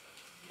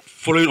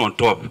following on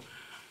top.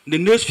 In the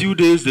next few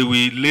days, they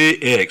will lay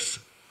eggs.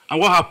 And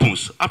what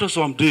happens? After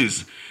some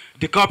days,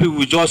 the cowpea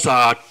will just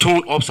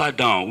turn upside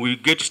down. We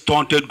get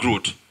stunted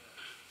growth.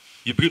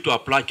 You begin to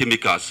apply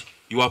chemicals.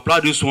 You apply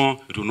this one,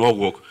 it will not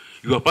work.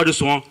 You apply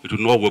this one, it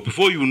will not work.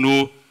 Before you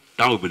know,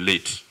 that will be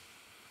late.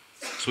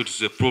 So it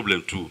is a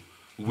problem too,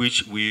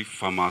 which we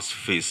farmers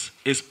face,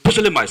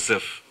 especially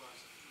myself.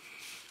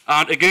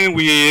 And again,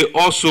 we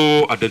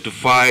also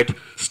identified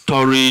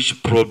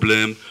storage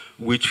problem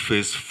which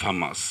face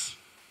farmers.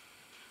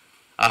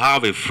 I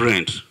have a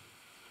friend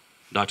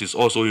that is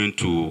also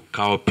into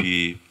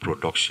cowpea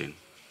production.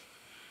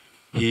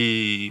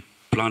 He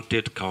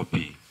planted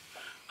cowpea,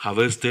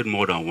 harvested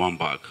more than 1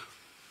 bag,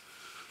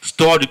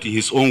 stored it in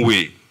his own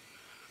way.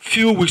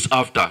 Few weeks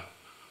after,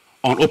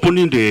 on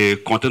opening the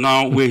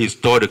container where he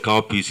stored the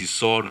cowpeas, he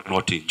saw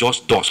nothing,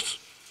 just dust.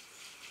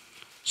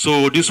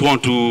 So this one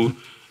too,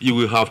 you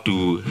will have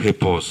to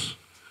help us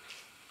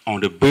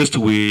on the best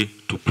way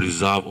to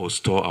preserve or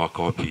store our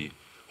cowpea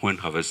when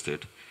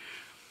harvested.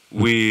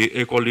 We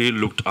equally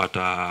looked at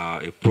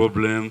a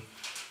problem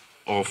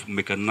of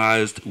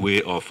mechanized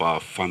way of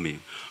farming.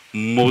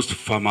 Most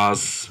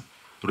farmers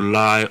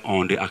rely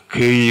on the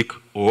archaic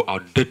or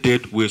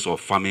outdated ways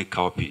of farming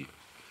cowpea.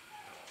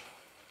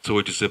 So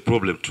it is a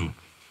problem too.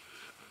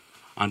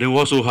 And then we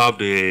also have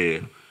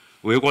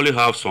we equally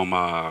have some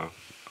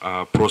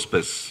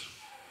prospects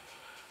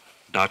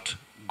that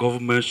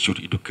government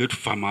should educate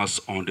farmers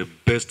on the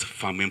best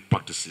farming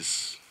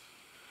practices.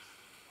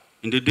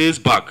 In the days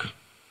back,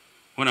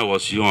 when I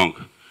was young,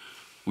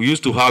 we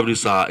used to have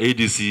this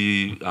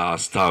ADC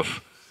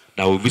staff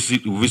that would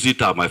visit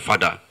my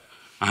father.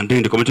 And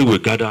then the community will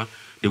gather,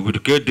 they would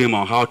educate them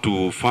on how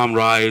to farm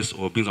rice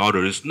or beans and all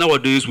the rest.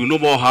 Nowadays, we no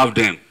more have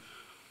them.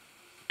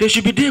 They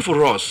should be there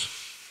for us.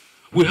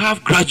 We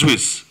have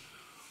graduates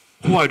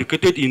who are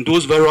educated in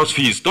those various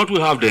fields. Don't we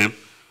have them?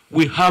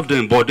 We have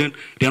them, but then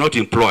they're not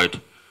employed.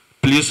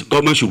 Please,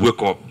 government should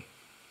wake up.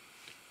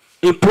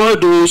 Employ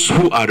those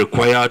who are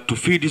required to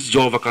fill these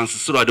job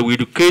vacancies so that they will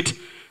educate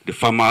the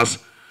farmers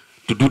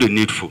to do the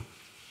needful.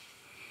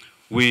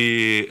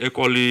 We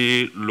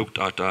equally looked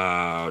at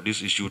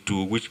this issue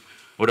too, which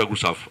other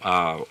groups have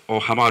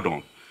or hammered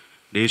on.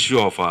 The issue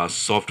of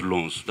soft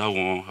loans. That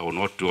one, I will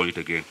not do it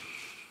again.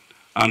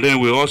 And then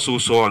we also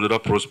saw another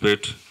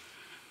prospect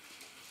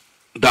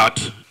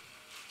that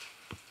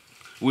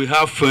we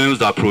have firms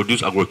that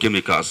produce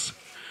agrochemicals.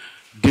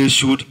 They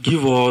should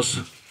give us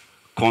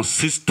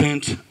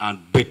consistent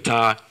and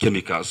better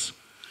chemicals.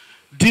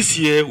 This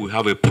year we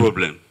have a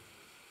problem.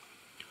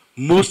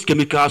 Most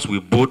chemicals we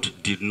bought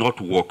did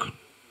not work.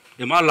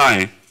 Am I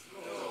lying?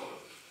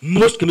 No.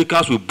 Most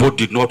chemicals we bought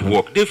did not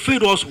work. They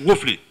failed us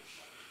woefully.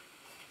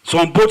 So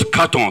on both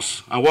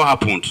cartons, and what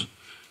happened?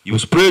 You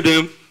spray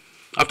them,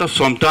 after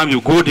some time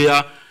you go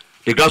there,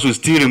 the grass will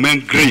still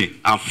remain green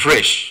and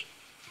fresh,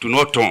 to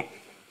not turn.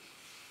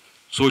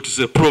 So it is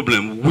a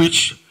problem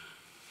which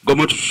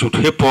government should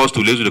help us to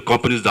liaise with the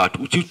companies that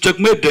we should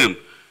checkmate them.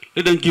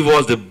 Let them give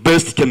us the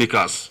best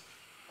chemicals.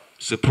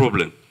 It's a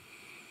problem.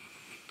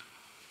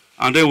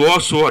 And then we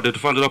also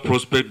identified another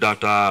prospect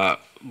that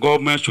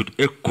government should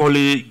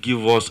equally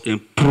give us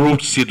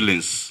improved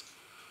seedlings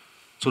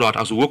so that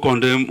as we work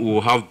on them, we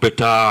will have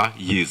better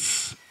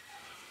yields.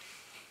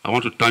 I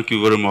want to thank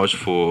you very much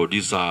for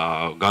this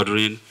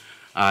gathering.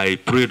 I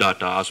pray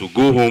that as we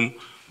go home,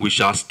 we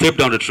shall step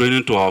down the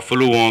training to our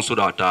fellow ones so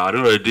that at the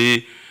end of the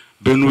day,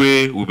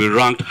 Benue will be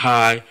ranked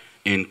high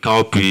in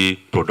cowpea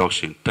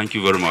production. Thank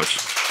you very much.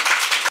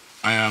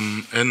 I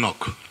am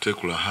Enoch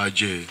Tekula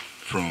Haje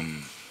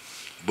from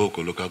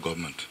Boko local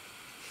government.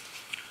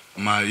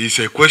 It's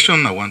a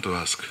question I want to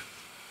ask.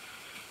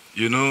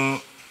 You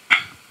know,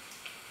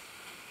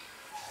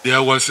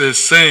 there was a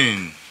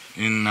saying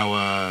in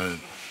our,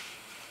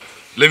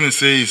 let me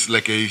say it's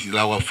like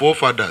our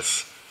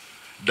forefathers,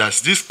 that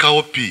this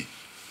cowpea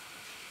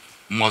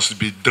must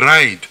be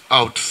dried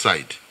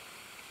outside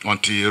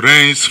until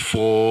rains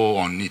fall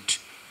on it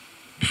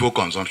before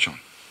consumption.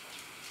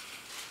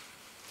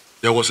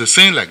 There was a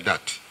saying like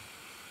that.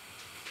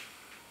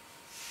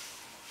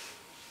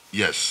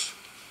 Yes.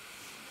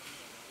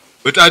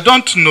 But I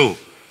don't know.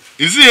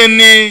 Is there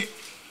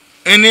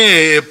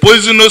any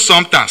poisonous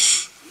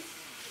substance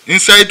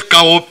inside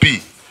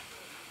cowpea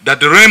that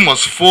the rain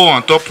must fall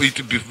on top of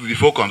it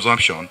before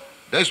consumption?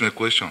 That is my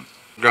question.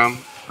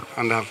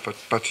 And I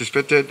have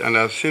participated, and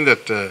I've seen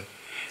that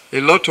a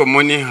lot of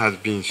money has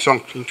been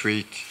sunk into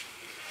it.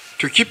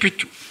 To keep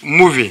it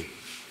moving,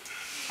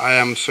 I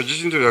am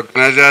suggesting to the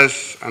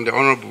organizers and the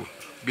Honorable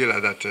Bill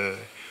that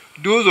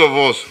those of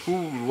us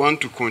who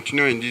want to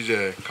continue in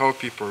this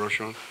cowpea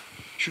production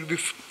should be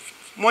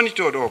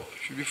monitored up,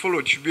 should be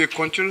followed, should be a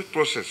continuous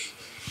process.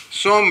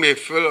 Some may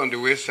fail on the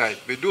wayside,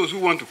 but those who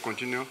want to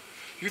continue,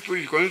 you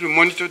continue to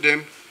monitor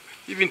them,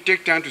 even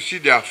take time to see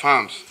their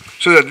farms,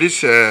 so that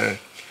this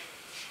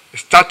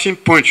starting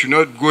point should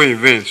not go in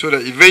vain, so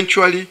that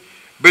eventually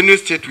Benue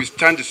State will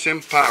stand the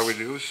same power with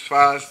those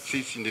far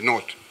states in the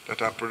north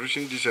that are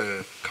producing this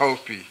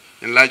cowpea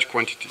in large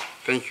quantity.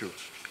 Thank you.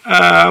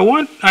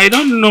 I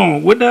don't know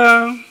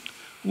whether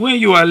when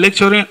you are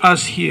lecturing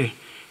us here,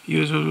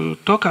 you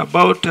talk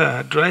about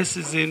dry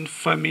season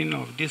farming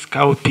of this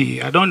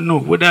cowpea. I don't know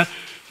whether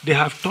they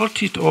have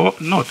taught it or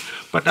not.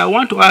 But I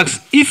want to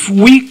ask, if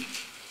we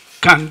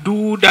can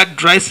do that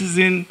dry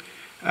season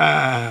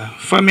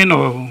farming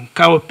of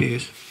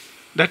cowpeas,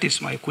 that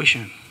is my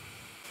question.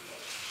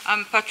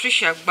 I'm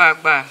Patricia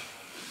Gbagba.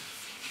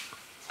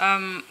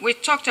 We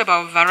talked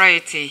about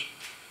variety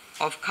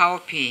of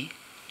cowpea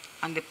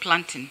and the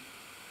planting.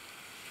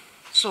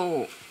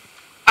 So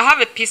I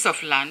have a piece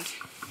of land.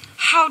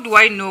 How do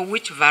I know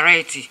which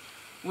variety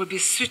will be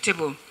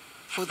suitable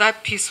for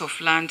that piece of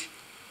land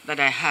that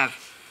I have?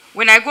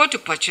 When I go to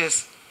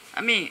purchase,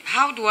 I mean,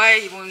 how do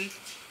I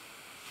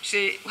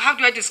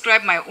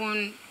describe my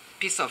own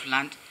piece of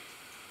land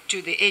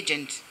to the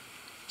agent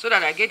so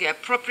that I get the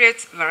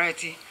appropriate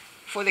variety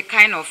for the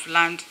kind of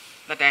land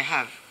that I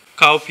have?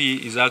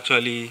 Cowpea is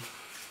actually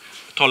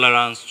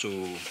tolerance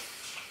to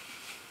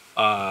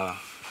a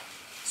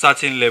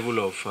certain level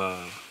of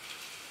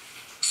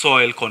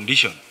soil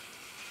condition.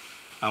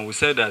 And we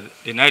said that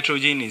the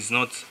nitrogen is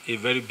not a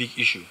very big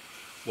issue,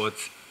 but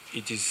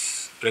it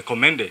is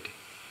recommended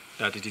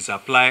that it is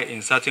applied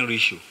in certain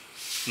ratio,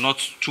 not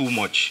too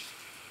much,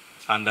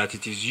 and that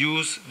it is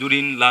used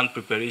during land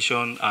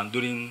preparation and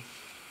during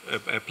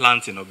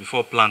planting or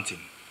before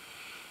planting.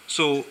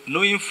 So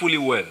knowing fully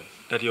well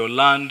that your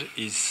land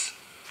is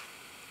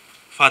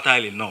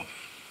fertile enough,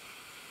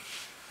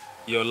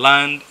 your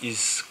land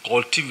is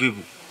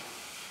cultivable,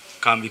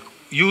 can be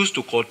used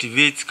to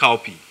cultivate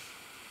cowpea.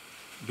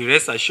 Be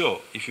rest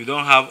assured, if you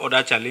don't have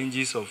other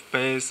challenges of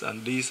pests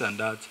and this and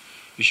that,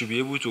 you should be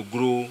able to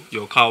grow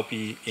your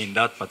cowpea in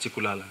that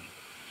particular land.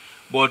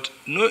 But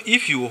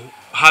if you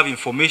have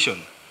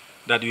information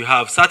that you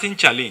have certain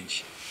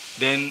challenge,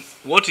 then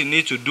what you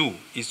need to do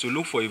is to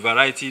look for a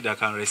variety that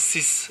can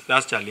resist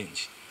that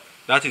challenge.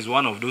 That is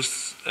one of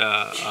those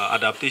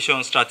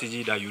adaptation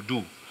strategies that you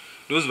do.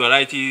 Those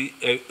varieties,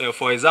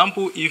 for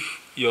example,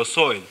 if your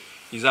soil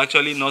is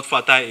actually not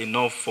fertile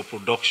enough for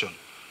production,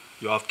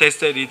 you have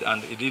tested it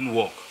and it didn't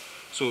work.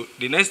 So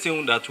the next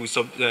thing that we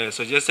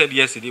suggested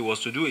yesterday was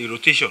to do a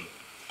rotation,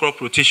 crop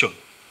rotation.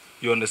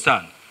 You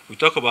understand? We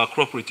talk about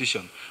crop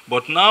rotation.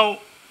 But now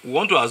we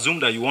want to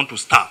assume that you want to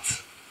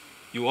start.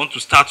 You want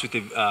to start with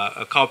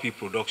a cowpea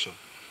production.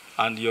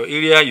 And your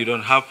area, you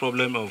don't have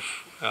problem of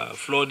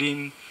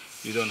flooding.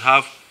 You don't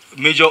have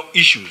major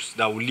issues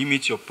that will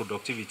limit your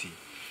productivity.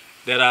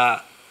 There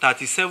are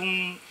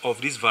 37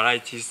 of these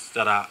varieties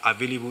that are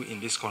available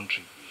in this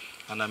country.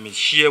 And I may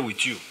share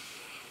with you.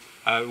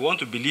 I want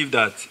to believe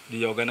that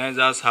the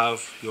organizers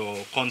have your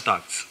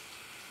contacts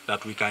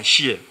that we can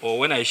share. Or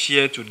when I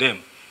share to them,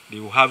 they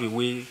will have a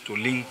way to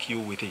link you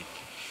with it.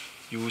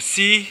 You will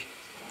see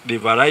the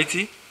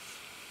variety,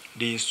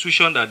 the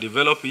institution that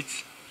develop it,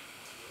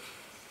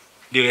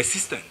 the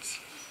resistance.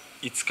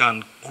 It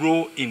can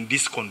grow in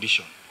this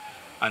condition.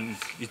 And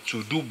it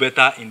will do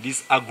better in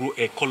this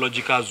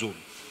agroecological zone.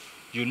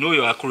 You know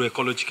your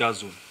agroecological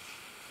zone.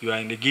 You are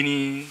in the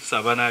Guinea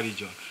Savannah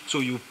region. So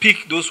you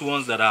pick those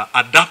ones that are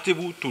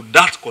adaptable to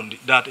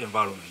that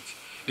environment.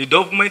 The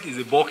document is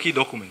a bulky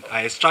document.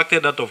 I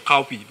extracted that of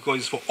cowpea because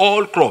it's for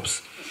all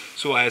crops.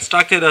 So I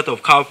extracted that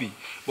of cowpea.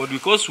 But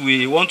because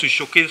we want to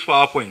showcase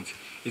PowerPoint,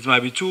 it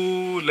might be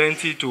too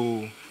lengthy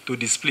to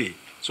display.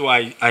 So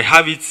I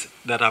have it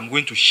that I'm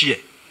going to share.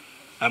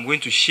 I'm going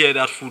to share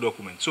that full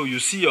document. So you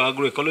see your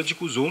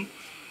agroecological zone.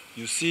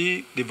 You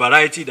see the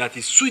variety that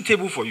is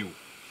suitable for you.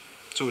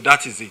 So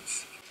that is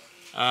it.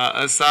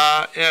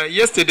 Sir,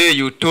 yesterday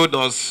you told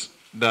us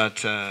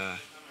that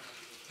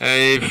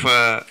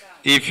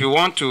if you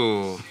want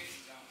to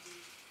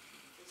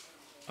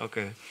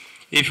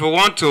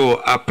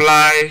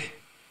apply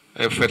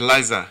a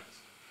fertilizer,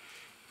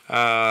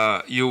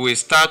 you will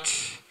start.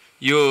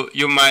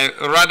 You might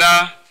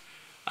rather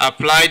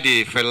apply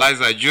the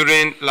fertilizer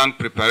during land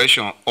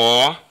preparation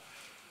or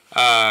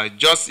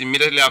just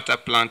immediately after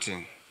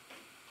planting.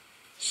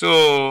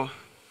 So.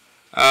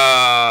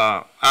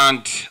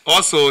 And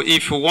also,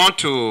 if you want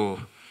to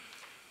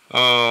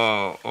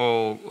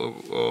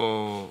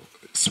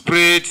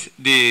spread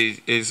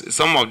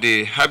some of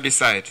the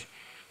herbicide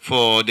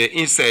for the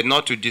insect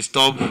not to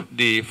disturb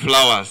the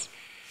flowers,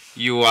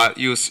 you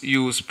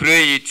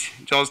spray it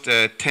just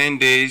 10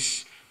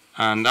 days,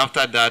 and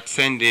after that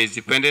 10 days,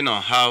 depending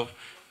on how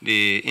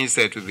the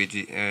insect will be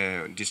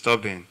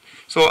disturbing.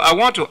 So I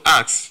want to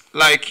ask,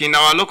 like in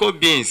our local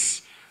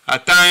beans,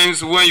 at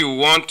times when you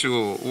want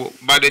to,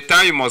 by the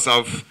time you must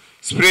have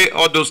sprayed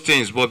all those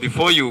things, but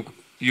before you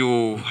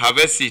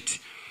harvest it,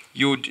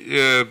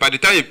 by the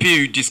time you peel,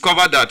 you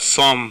discover that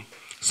some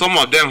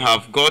of them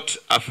have got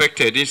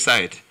affected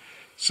inside.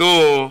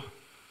 So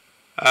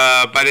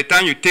by the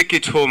time you take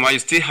it home, you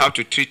still have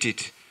to treat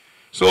it.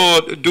 So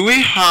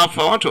I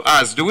want to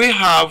ask, do we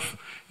have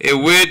a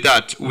way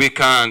that we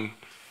can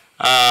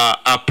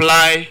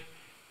apply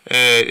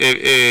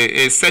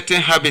a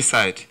certain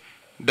herbicide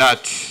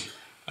that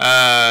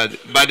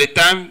by the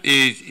time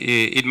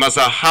it must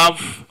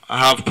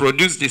have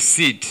produced the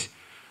seed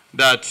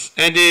that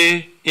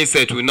any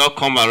insect will not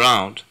come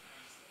around?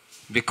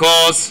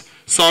 Because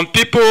some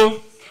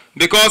people,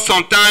 because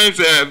sometimes,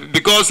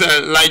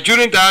 like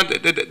during that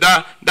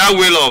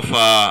way of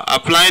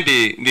applying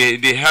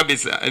the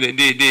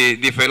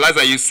herbicide, the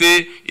fertilizer, you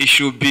say it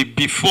should be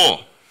before.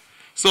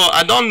 So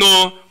I don't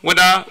know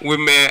whether we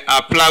may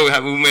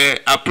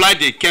apply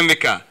the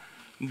chemical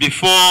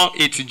before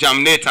it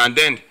germinates and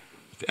then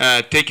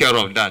take care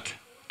of that.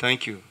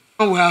 Thank you.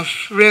 We have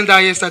rained out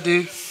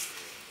yesterday,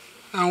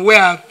 and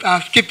where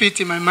I've kept it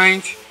in my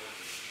mind,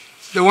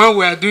 the one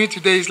we are doing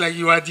today is like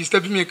you are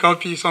disturbing me a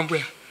copy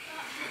somewhere.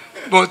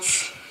 But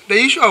the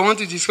issue I want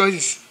to discuss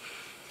is,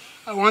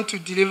 I want you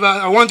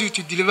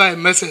to deliver a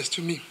message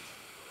to me.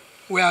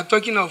 We are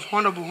talking of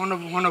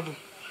honorable.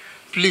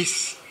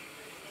 Please,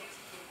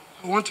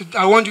 I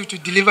want you to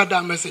deliver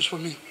that message for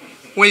me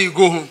when you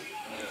go home.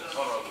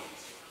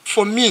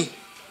 For me,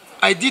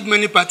 I did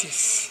many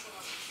parties.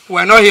 We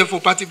are not here for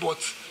party, but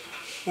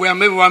we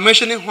are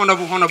mentioning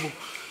honorable.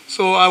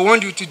 So I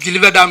want you to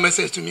deliver that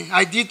message to me.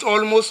 I did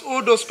almost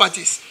all those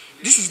parties.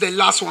 This is the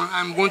last one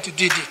I'm going to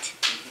do it.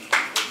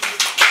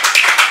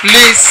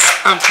 Please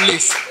and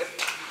please.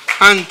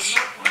 And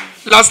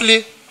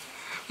lastly,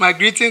 my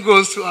greeting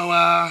goes to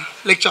our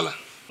lecturer.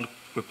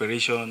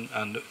 Preparation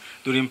and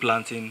during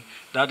planting,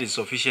 that is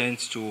sufficient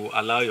to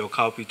allow your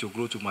cowpea to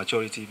grow to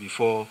maturity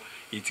before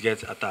it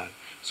gets attacked.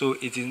 So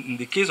it is in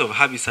the case of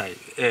herbicide,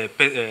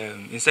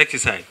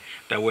 insecticide,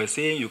 that we're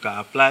saying you can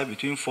apply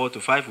between 4 to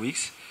 5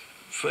 weeks.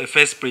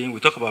 First spraying, we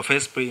talk about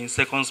first spraying,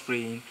 second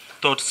spraying,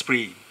 third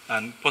spraying,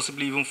 and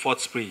possibly even fourth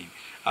spraying.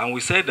 And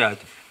we said that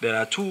there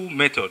are two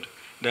methods.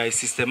 There is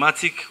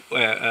systematic,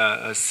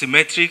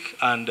 symmetric,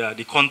 and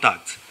the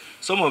contact.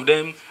 Some of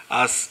them,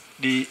 as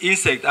the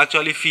insect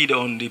actually feed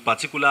on the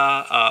particular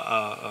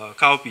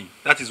cowpea,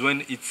 that is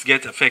when it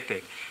gets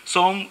affected.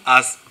 Some,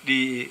 as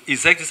the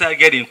insecticide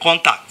get in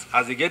contact,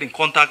 as they get in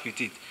contact with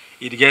it,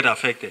 it gets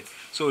affected.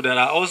 So there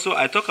are also,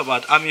 I talk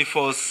about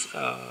Army-Force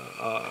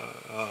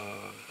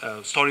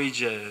storage,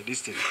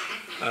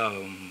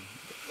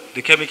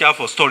 the chemical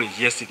for storage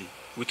yesterday.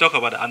 We talk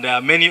about it, and there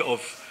are many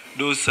of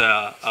those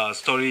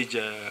storage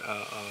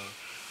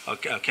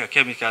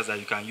chemicals that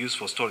you can use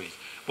for storage.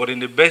 But in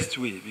the best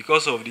way,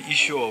 because of the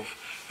issue of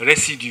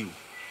residue,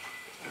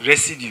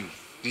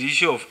 the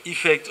issue of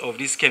effect of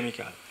this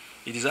chemical,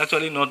 it is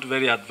actually not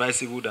very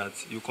advisable that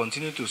you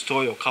continue to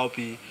store your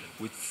cowpea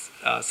with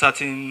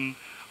certain,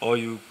 or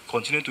you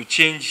continue to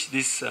change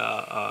these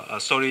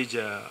storage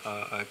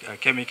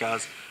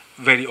chemicals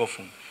very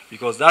often,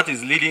 because that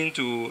is leading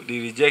to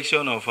the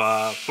rejection of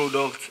our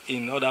product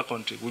in other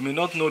countries. We may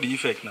not know the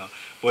effect now,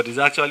 but it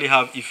actually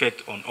have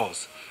effect on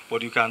us.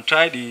 But you can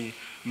try the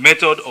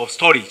method of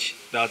storage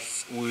that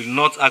will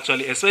not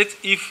actually, except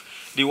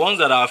if the ones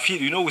that are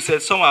feed, we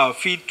said some are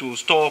feed to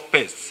store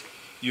pests,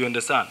 you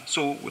understand?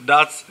 So with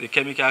that, the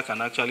chemical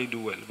can actually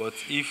do well. But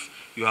if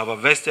you have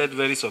harvested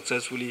very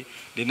successfully,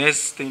 the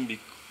next thing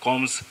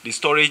becomes the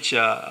storage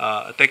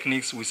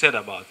techniques we said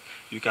about.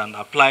 You can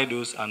apply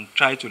those and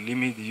try to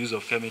limit the use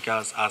of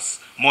chemicals as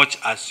much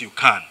as you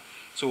can.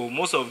 So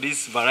most of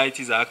these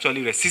varieties are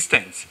actually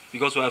resistant,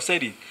 because we have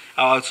said it.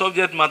 Our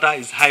subject matter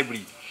is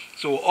hybrid.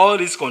 So all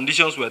these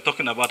conditions we're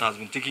talking about has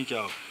been taken care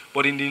of.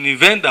 But in the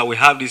event that we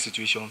have this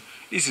situation,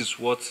 this is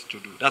what to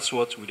do. That's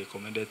what we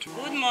recommended to do.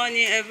 Good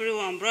morning,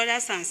 everyone,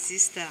 brothers and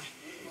sisters.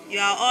 You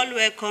are all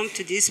welcome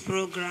to this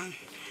program.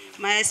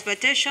 My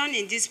expectation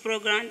in this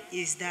program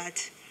is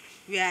that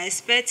we are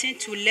expecting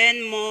to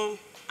learn more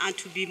and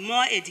to be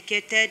more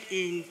educated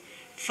in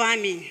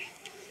farming,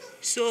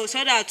 so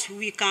that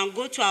we can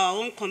go to our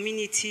own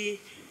community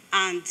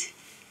and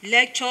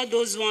lecture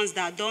those ones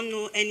that don't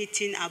know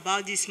anything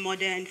about this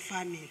modern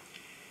farming.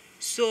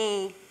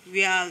 So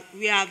we are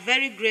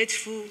very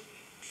grateful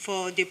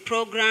for the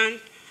program,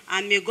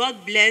 and may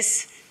God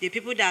bless the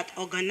people that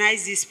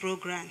organize this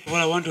program. Well,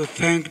 I want to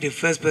thank the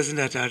first person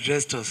that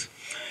addressed us.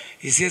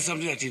 He said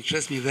something that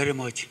interests me very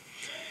much.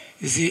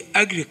 You see,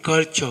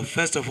 agriculture,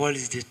 first of all,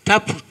 is the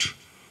taproot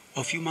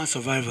of human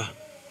survival.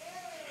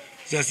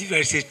 It's as if there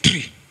is a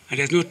tree and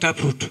there's no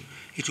taproot,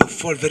 it will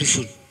fall very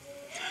soon.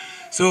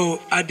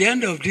 So at the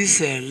end of this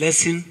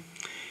lesson,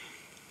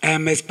 I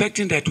am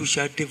expecting that we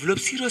shall develop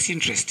serious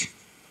interest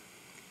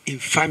in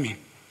farming.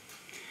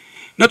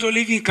 Not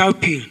only in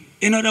cowpea,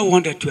 another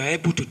one that we are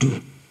able to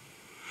do.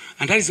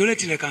 And that is the only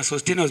thing that can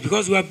sustain us,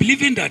 because we are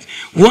believing that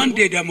one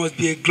day there must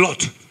be a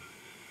glut,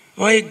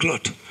 or a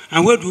glut.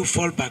 And where do we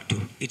fall back to?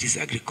 It is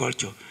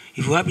agriculture.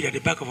 if we have it at the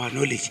back of our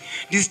knowledge,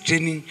 this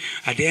training,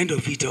 at the end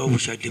of it all, we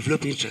shall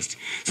develop interest,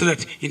 so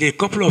that in a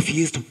couple of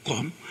years to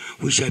come,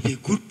 we shall be a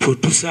good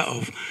producer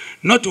of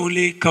not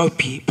only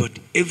cowpea, but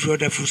every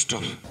other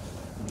foodstuff.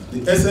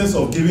 The essence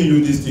of giving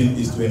you this thing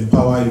is to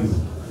empower you.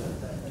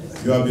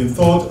 You have been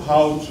taught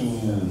how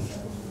to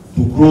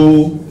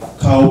grow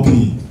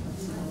cowpea.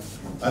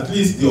 At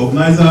least the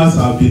organizers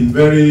have been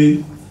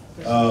very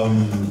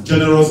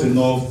generous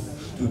enough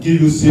to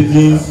give you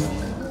seedlings,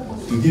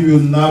 to give you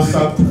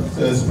knapsack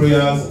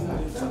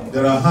sprayers.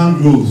 There are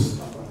hand gloves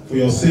for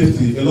your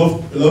safety. A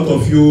lot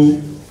of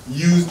you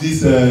use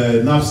this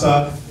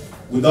knapsack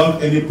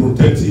without any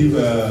protective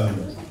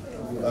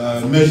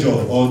measure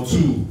or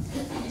tool.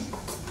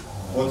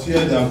 But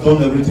here they have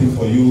done everything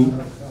for you.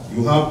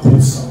 You have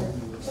boots.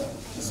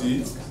 You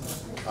see,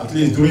 at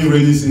least during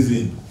rainy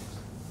season,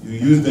 you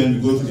use them,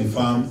 you go to the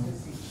farm,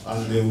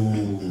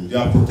 and they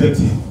are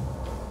protected.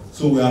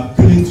 So we are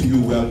appealing to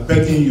you, we are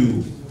begging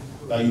you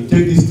that you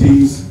take these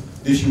things,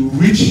 they should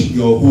reach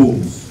your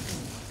homes,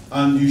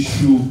 and you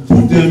should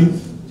put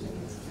them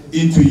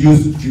into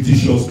use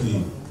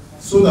judiciously,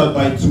 so that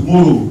by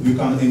tomorrow you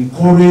can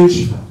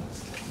encourage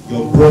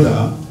your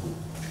brother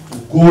to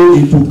go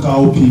into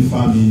cowpea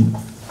farming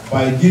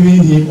by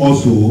giving him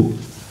also,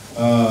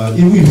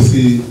 even if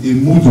it's a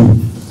model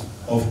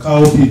of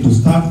cowpea, to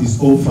start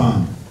his own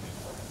farm.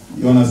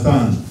 You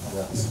understand?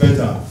 It's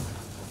better.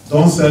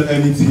 Don't sell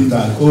anything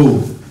that,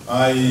 oh,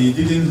 I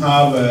didn't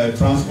have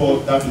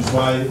transport, that is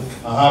why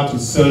I had to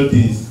sell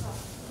this.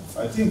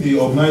 I think the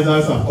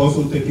organizers have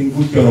also taken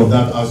good care of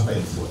that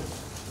aspect.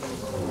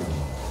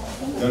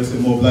 There is a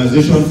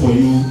mobilization for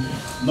you,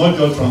 not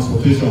just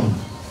transportation.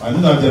 I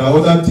know that there are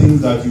other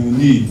things that you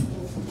need.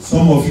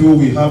 Some of you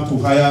will have to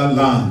hire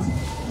land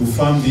to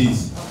farm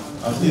this.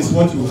 At least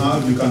what you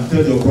have, you can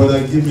tell your brother,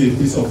 give me a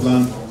piece of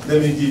land,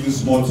 let me give you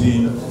small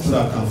thing so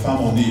that I can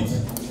farm on it.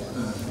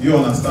 You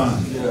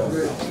understand? Yeah.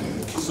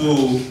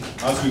 So,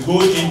 as we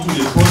go into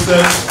the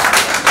process,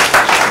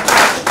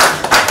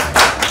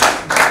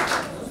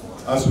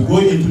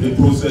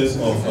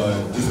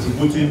 of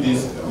distributing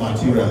these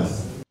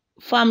materials,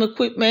 farm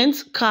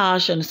equipment,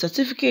 cash, and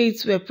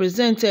certificates were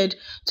presented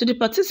to the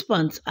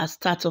participants at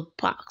startup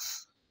parks.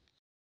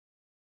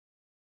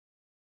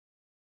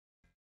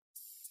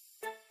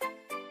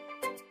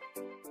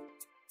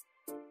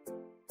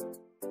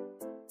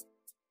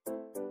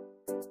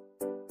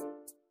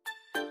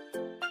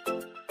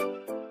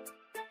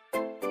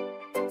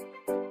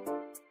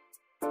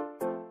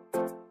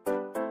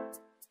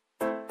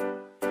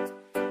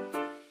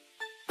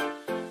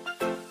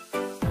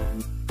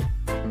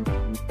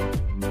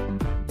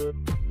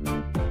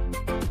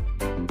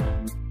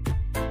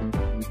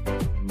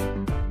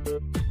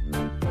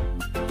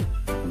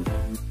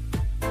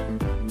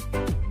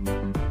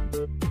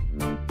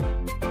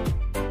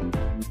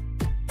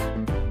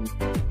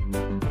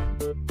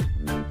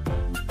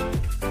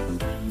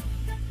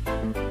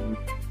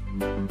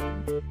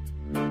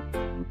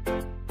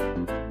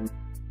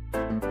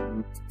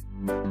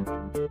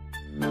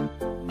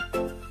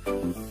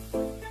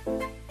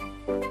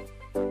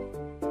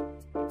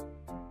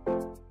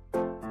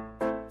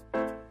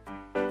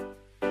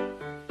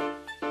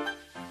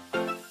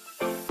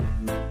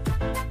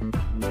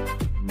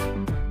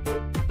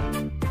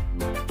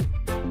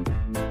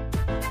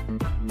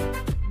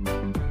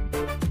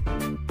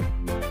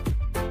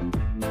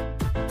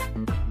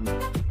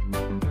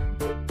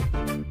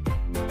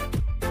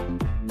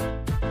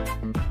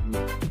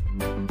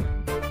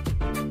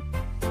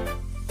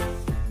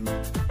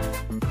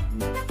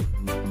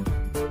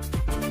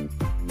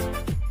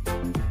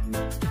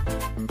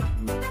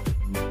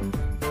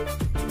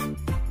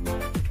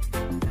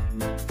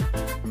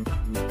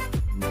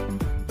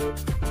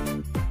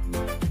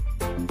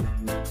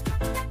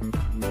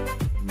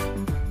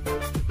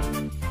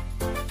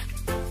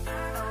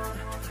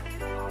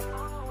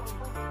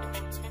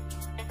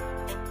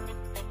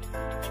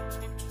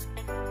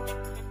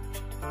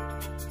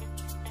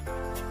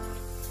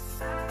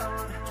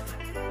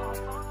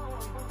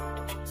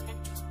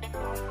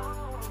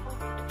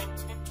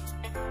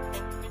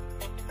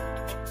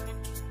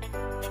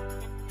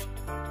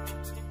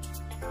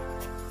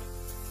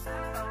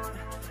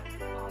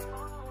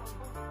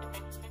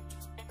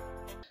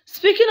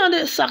 Speaking on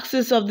the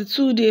success of the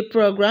two-day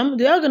program,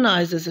 the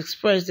organizers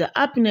expressed their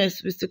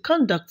happiness with the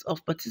conduct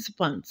of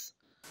participants.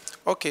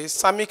 Okay,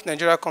 SAMIC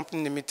Nigeria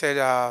Company Limited,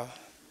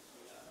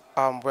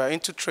 we're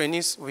into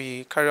trainings.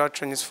 We carry out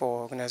trainings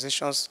for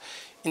organizations,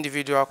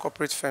 individual,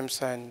 corporate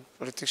firms, and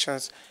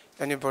politicians,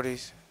 anybody.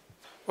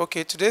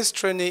 Okay, today's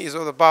training is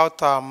all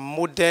about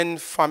modern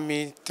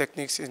farming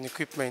techniques and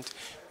equipment.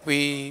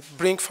 We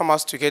bring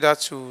farmers together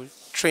to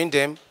train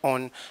them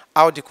on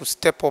how they could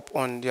step up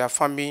on their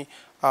farming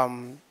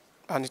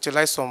and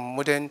utilize some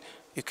modern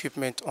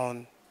equipment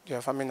on their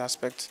farming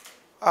aspect.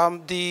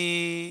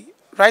 The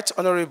Right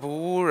Honorable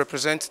who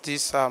represents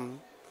this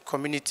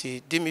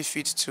community deemed it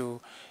fit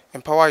to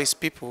empower his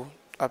people,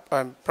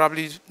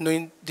 probably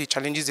knowing the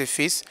challenges they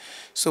face.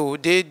 So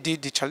they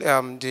did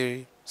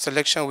the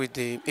selection with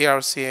the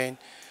ARCN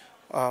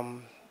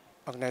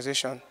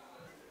organization.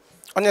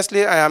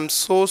 Honestly, I am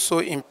so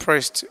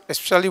impressed,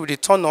 especially with the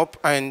turn-up,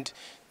 and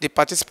the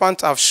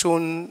participants have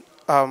shown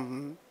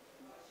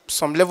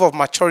some level of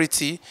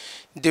maturity.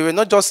 They were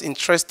not just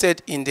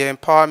interested in the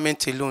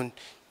empowerment alone.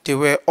 They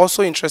were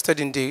also interested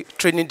in the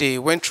training they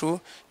went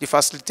through. The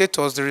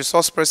facilitators, the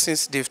resource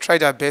persons, they've tried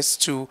their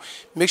best to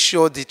make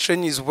sure the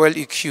training is well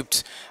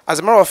equipped. As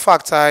a matter of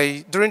fact,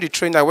 during the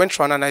training I went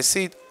through and I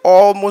see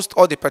almost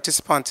all the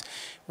participants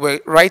were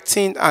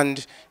writing,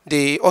 and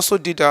they also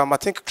did, I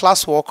think,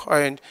 classwork,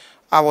 and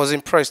I was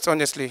impressed,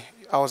 honestly.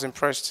 I was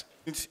impressed.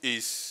 It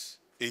is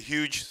a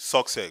huge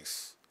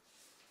success.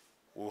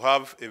 We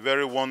have a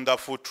very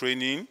wonderful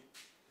training.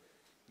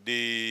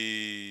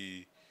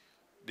 The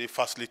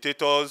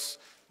facilitators,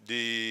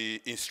 the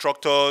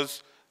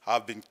instructors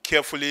have been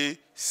carefully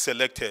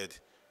selected.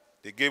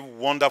 They gave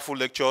wonderful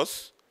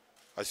lectures.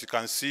 As you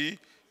can see,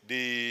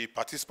 the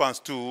participants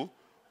too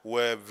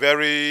were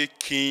very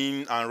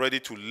keen and ready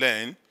to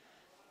learn,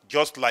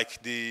 just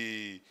like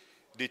the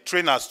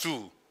trainers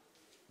too.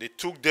 They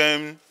took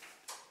them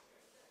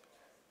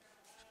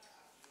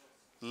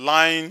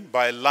line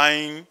by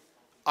line,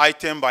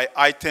 item by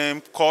item,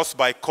 course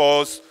by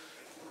course,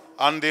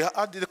 and they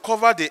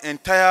covered the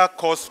entire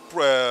course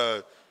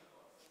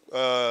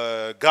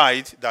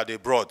guide that they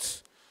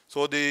brought.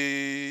 So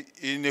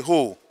in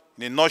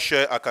a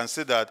nutshell, I can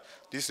say that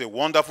this is a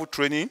wonderful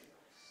training.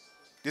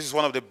 This is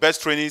one of the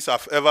best trainings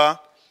I've ever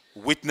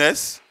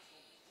witnessed,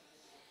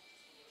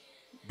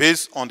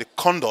 based on the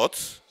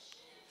conduct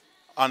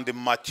and the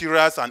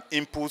materials and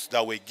inputs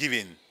that were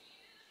given.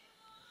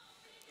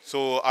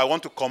 So I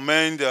want to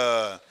commend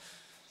the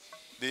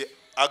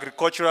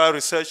Agricultural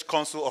Research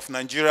Council of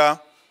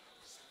Nigeria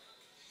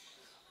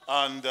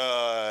and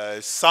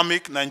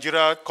SAMIC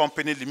Nigeria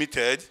Company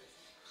Limited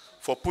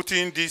for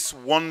putting this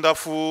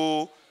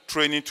wonderful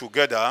training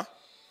together.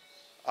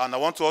 And I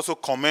want to also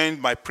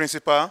commend my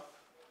principal,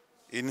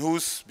 in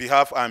whose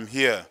behalf I'm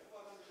here,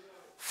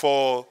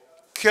 for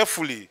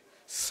carefully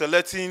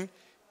selecting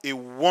a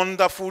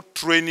wonderful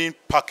training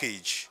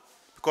package,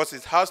 because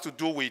it has to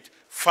do with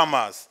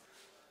farmers.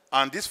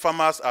 And these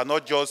farmers are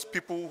not just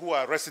people who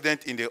are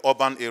resident in the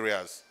urban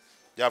areas.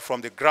 They are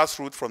from the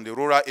grassroots, from the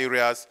rural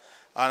areas.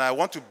 And I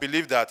want to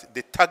believe that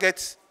the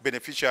target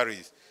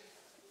beneficiaries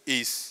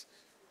is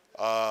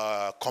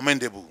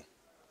commendable.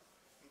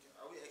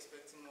 Are we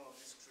expecting more of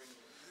this training?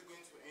 Is it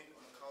going to end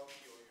on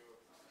cowpea, or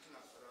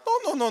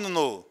you're looking at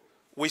No.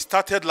 We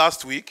started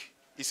last week.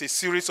 It's a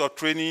series of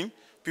training.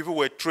 People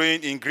were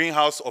trained in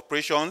greenhouse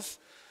operations.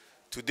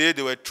 Today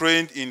they were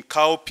trained in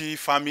cowpea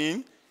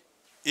farming,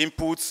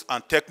 inputs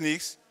and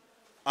techniques.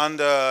 And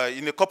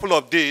in a couple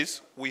of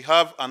days, we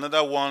have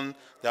another one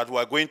that we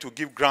are going to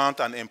give grant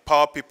and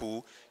empower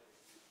people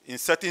in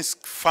certain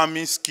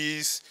farming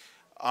skills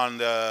and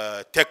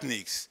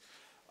techniques.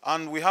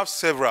 And we have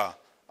several.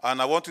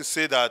 And I want to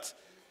say that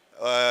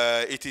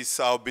it is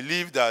our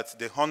belief that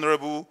the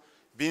Honorable,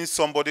 being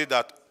somebody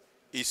that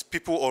is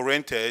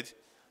people-oriented,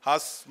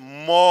 has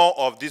more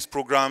of these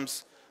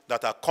programs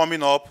that are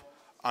coming up,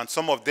 and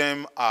some of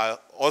them are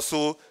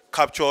also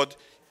captured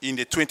in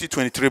the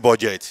 2023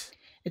 budget.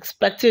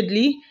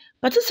 Expectedly,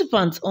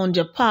 participants on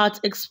their part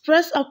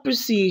expressed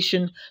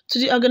appreciation to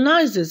the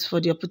organizers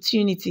for the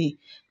opportunity.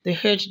 They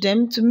urged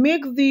them to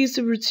make this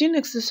a routine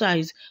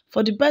exercise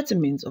for the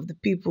betterment of the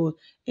people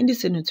in the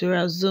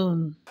senatorial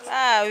zone.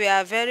 We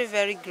are very,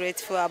 very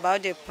grateful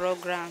about the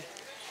program.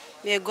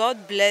 May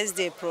God bless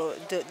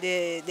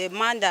the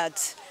man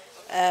that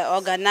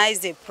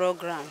organized the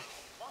program.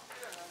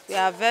 We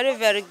are very,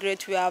 very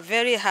grateful. We are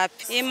very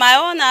happy. In my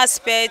own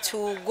aspect, we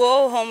will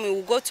go home, we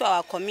will go to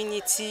our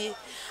community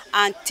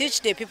and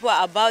teach the people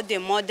about the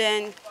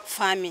modern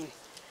farming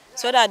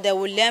so that they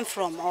will learn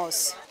from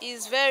us.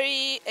 It's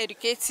very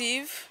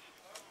educative,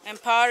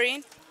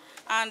 empowering,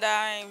 and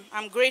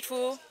I'm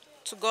grateful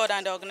to God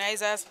and the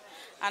organizers,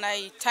 and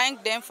I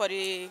thank them for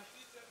the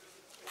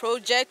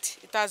project.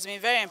 It has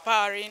been very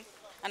empowering,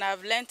 and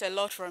I've learned a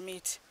lot from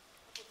it.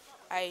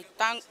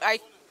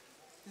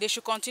 They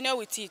should continue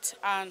with it,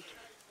 and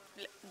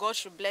God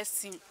should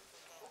bless him.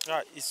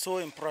 Yeah, it's so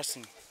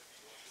impressive.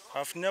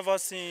 I've never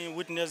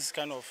witnessed this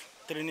kind of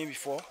training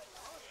before.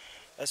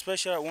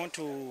 Especially I want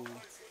to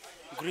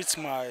greet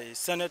my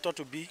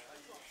senator-to-be,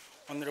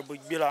 Honorable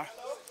Bila,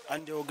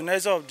 and the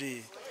organizer of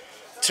the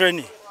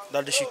training,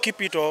 that they should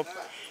keep it up.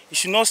 It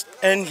should not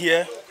end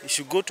here. It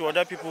should go to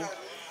other people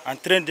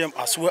and train them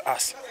as well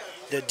as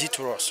they did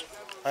to us.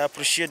 I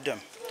appreciate them.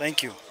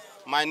 Thank you.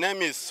 My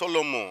name is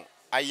Solomon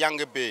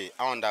Ayangebe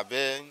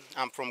Aondabe.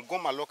 I'm from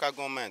Goma local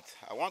government.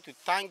 I want to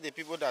thank the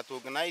people that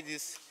organized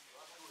this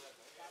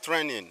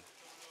training,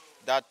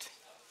 that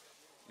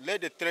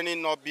let the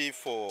training not be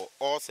for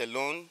us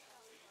alone.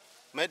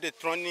 May the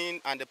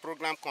training and the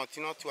program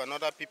continue to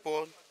another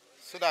people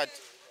so that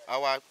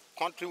our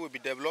country will be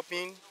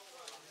developing.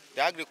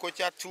 The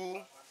agriculture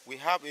too, we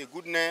have a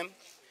good name.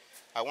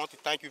 I want to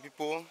thank you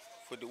people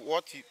for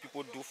what you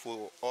people do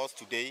for us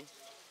today,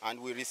 and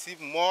we receive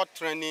more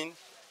training,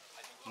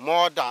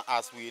 more than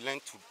as we learn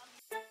to.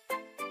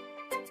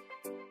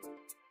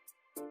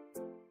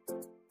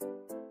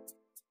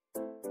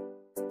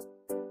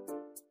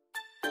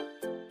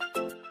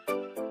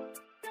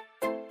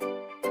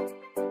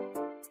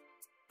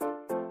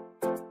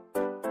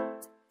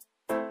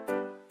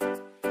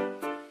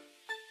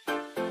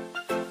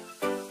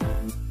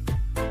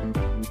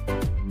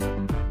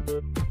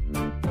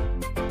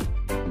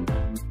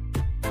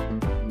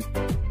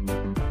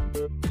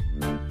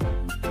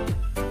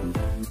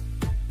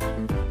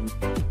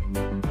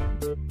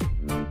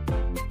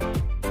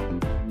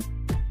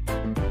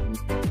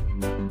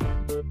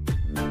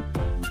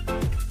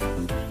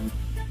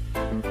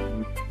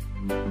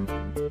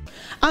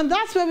 And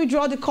that's where we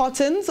draw the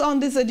curtains on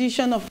this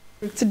edition of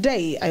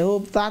today. I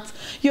hope that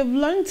you've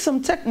learned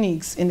some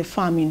techniques in the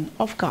farming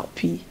of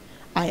cowpea.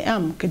 I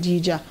am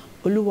Khadija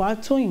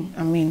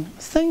Oluwatoyin.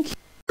 Thank you.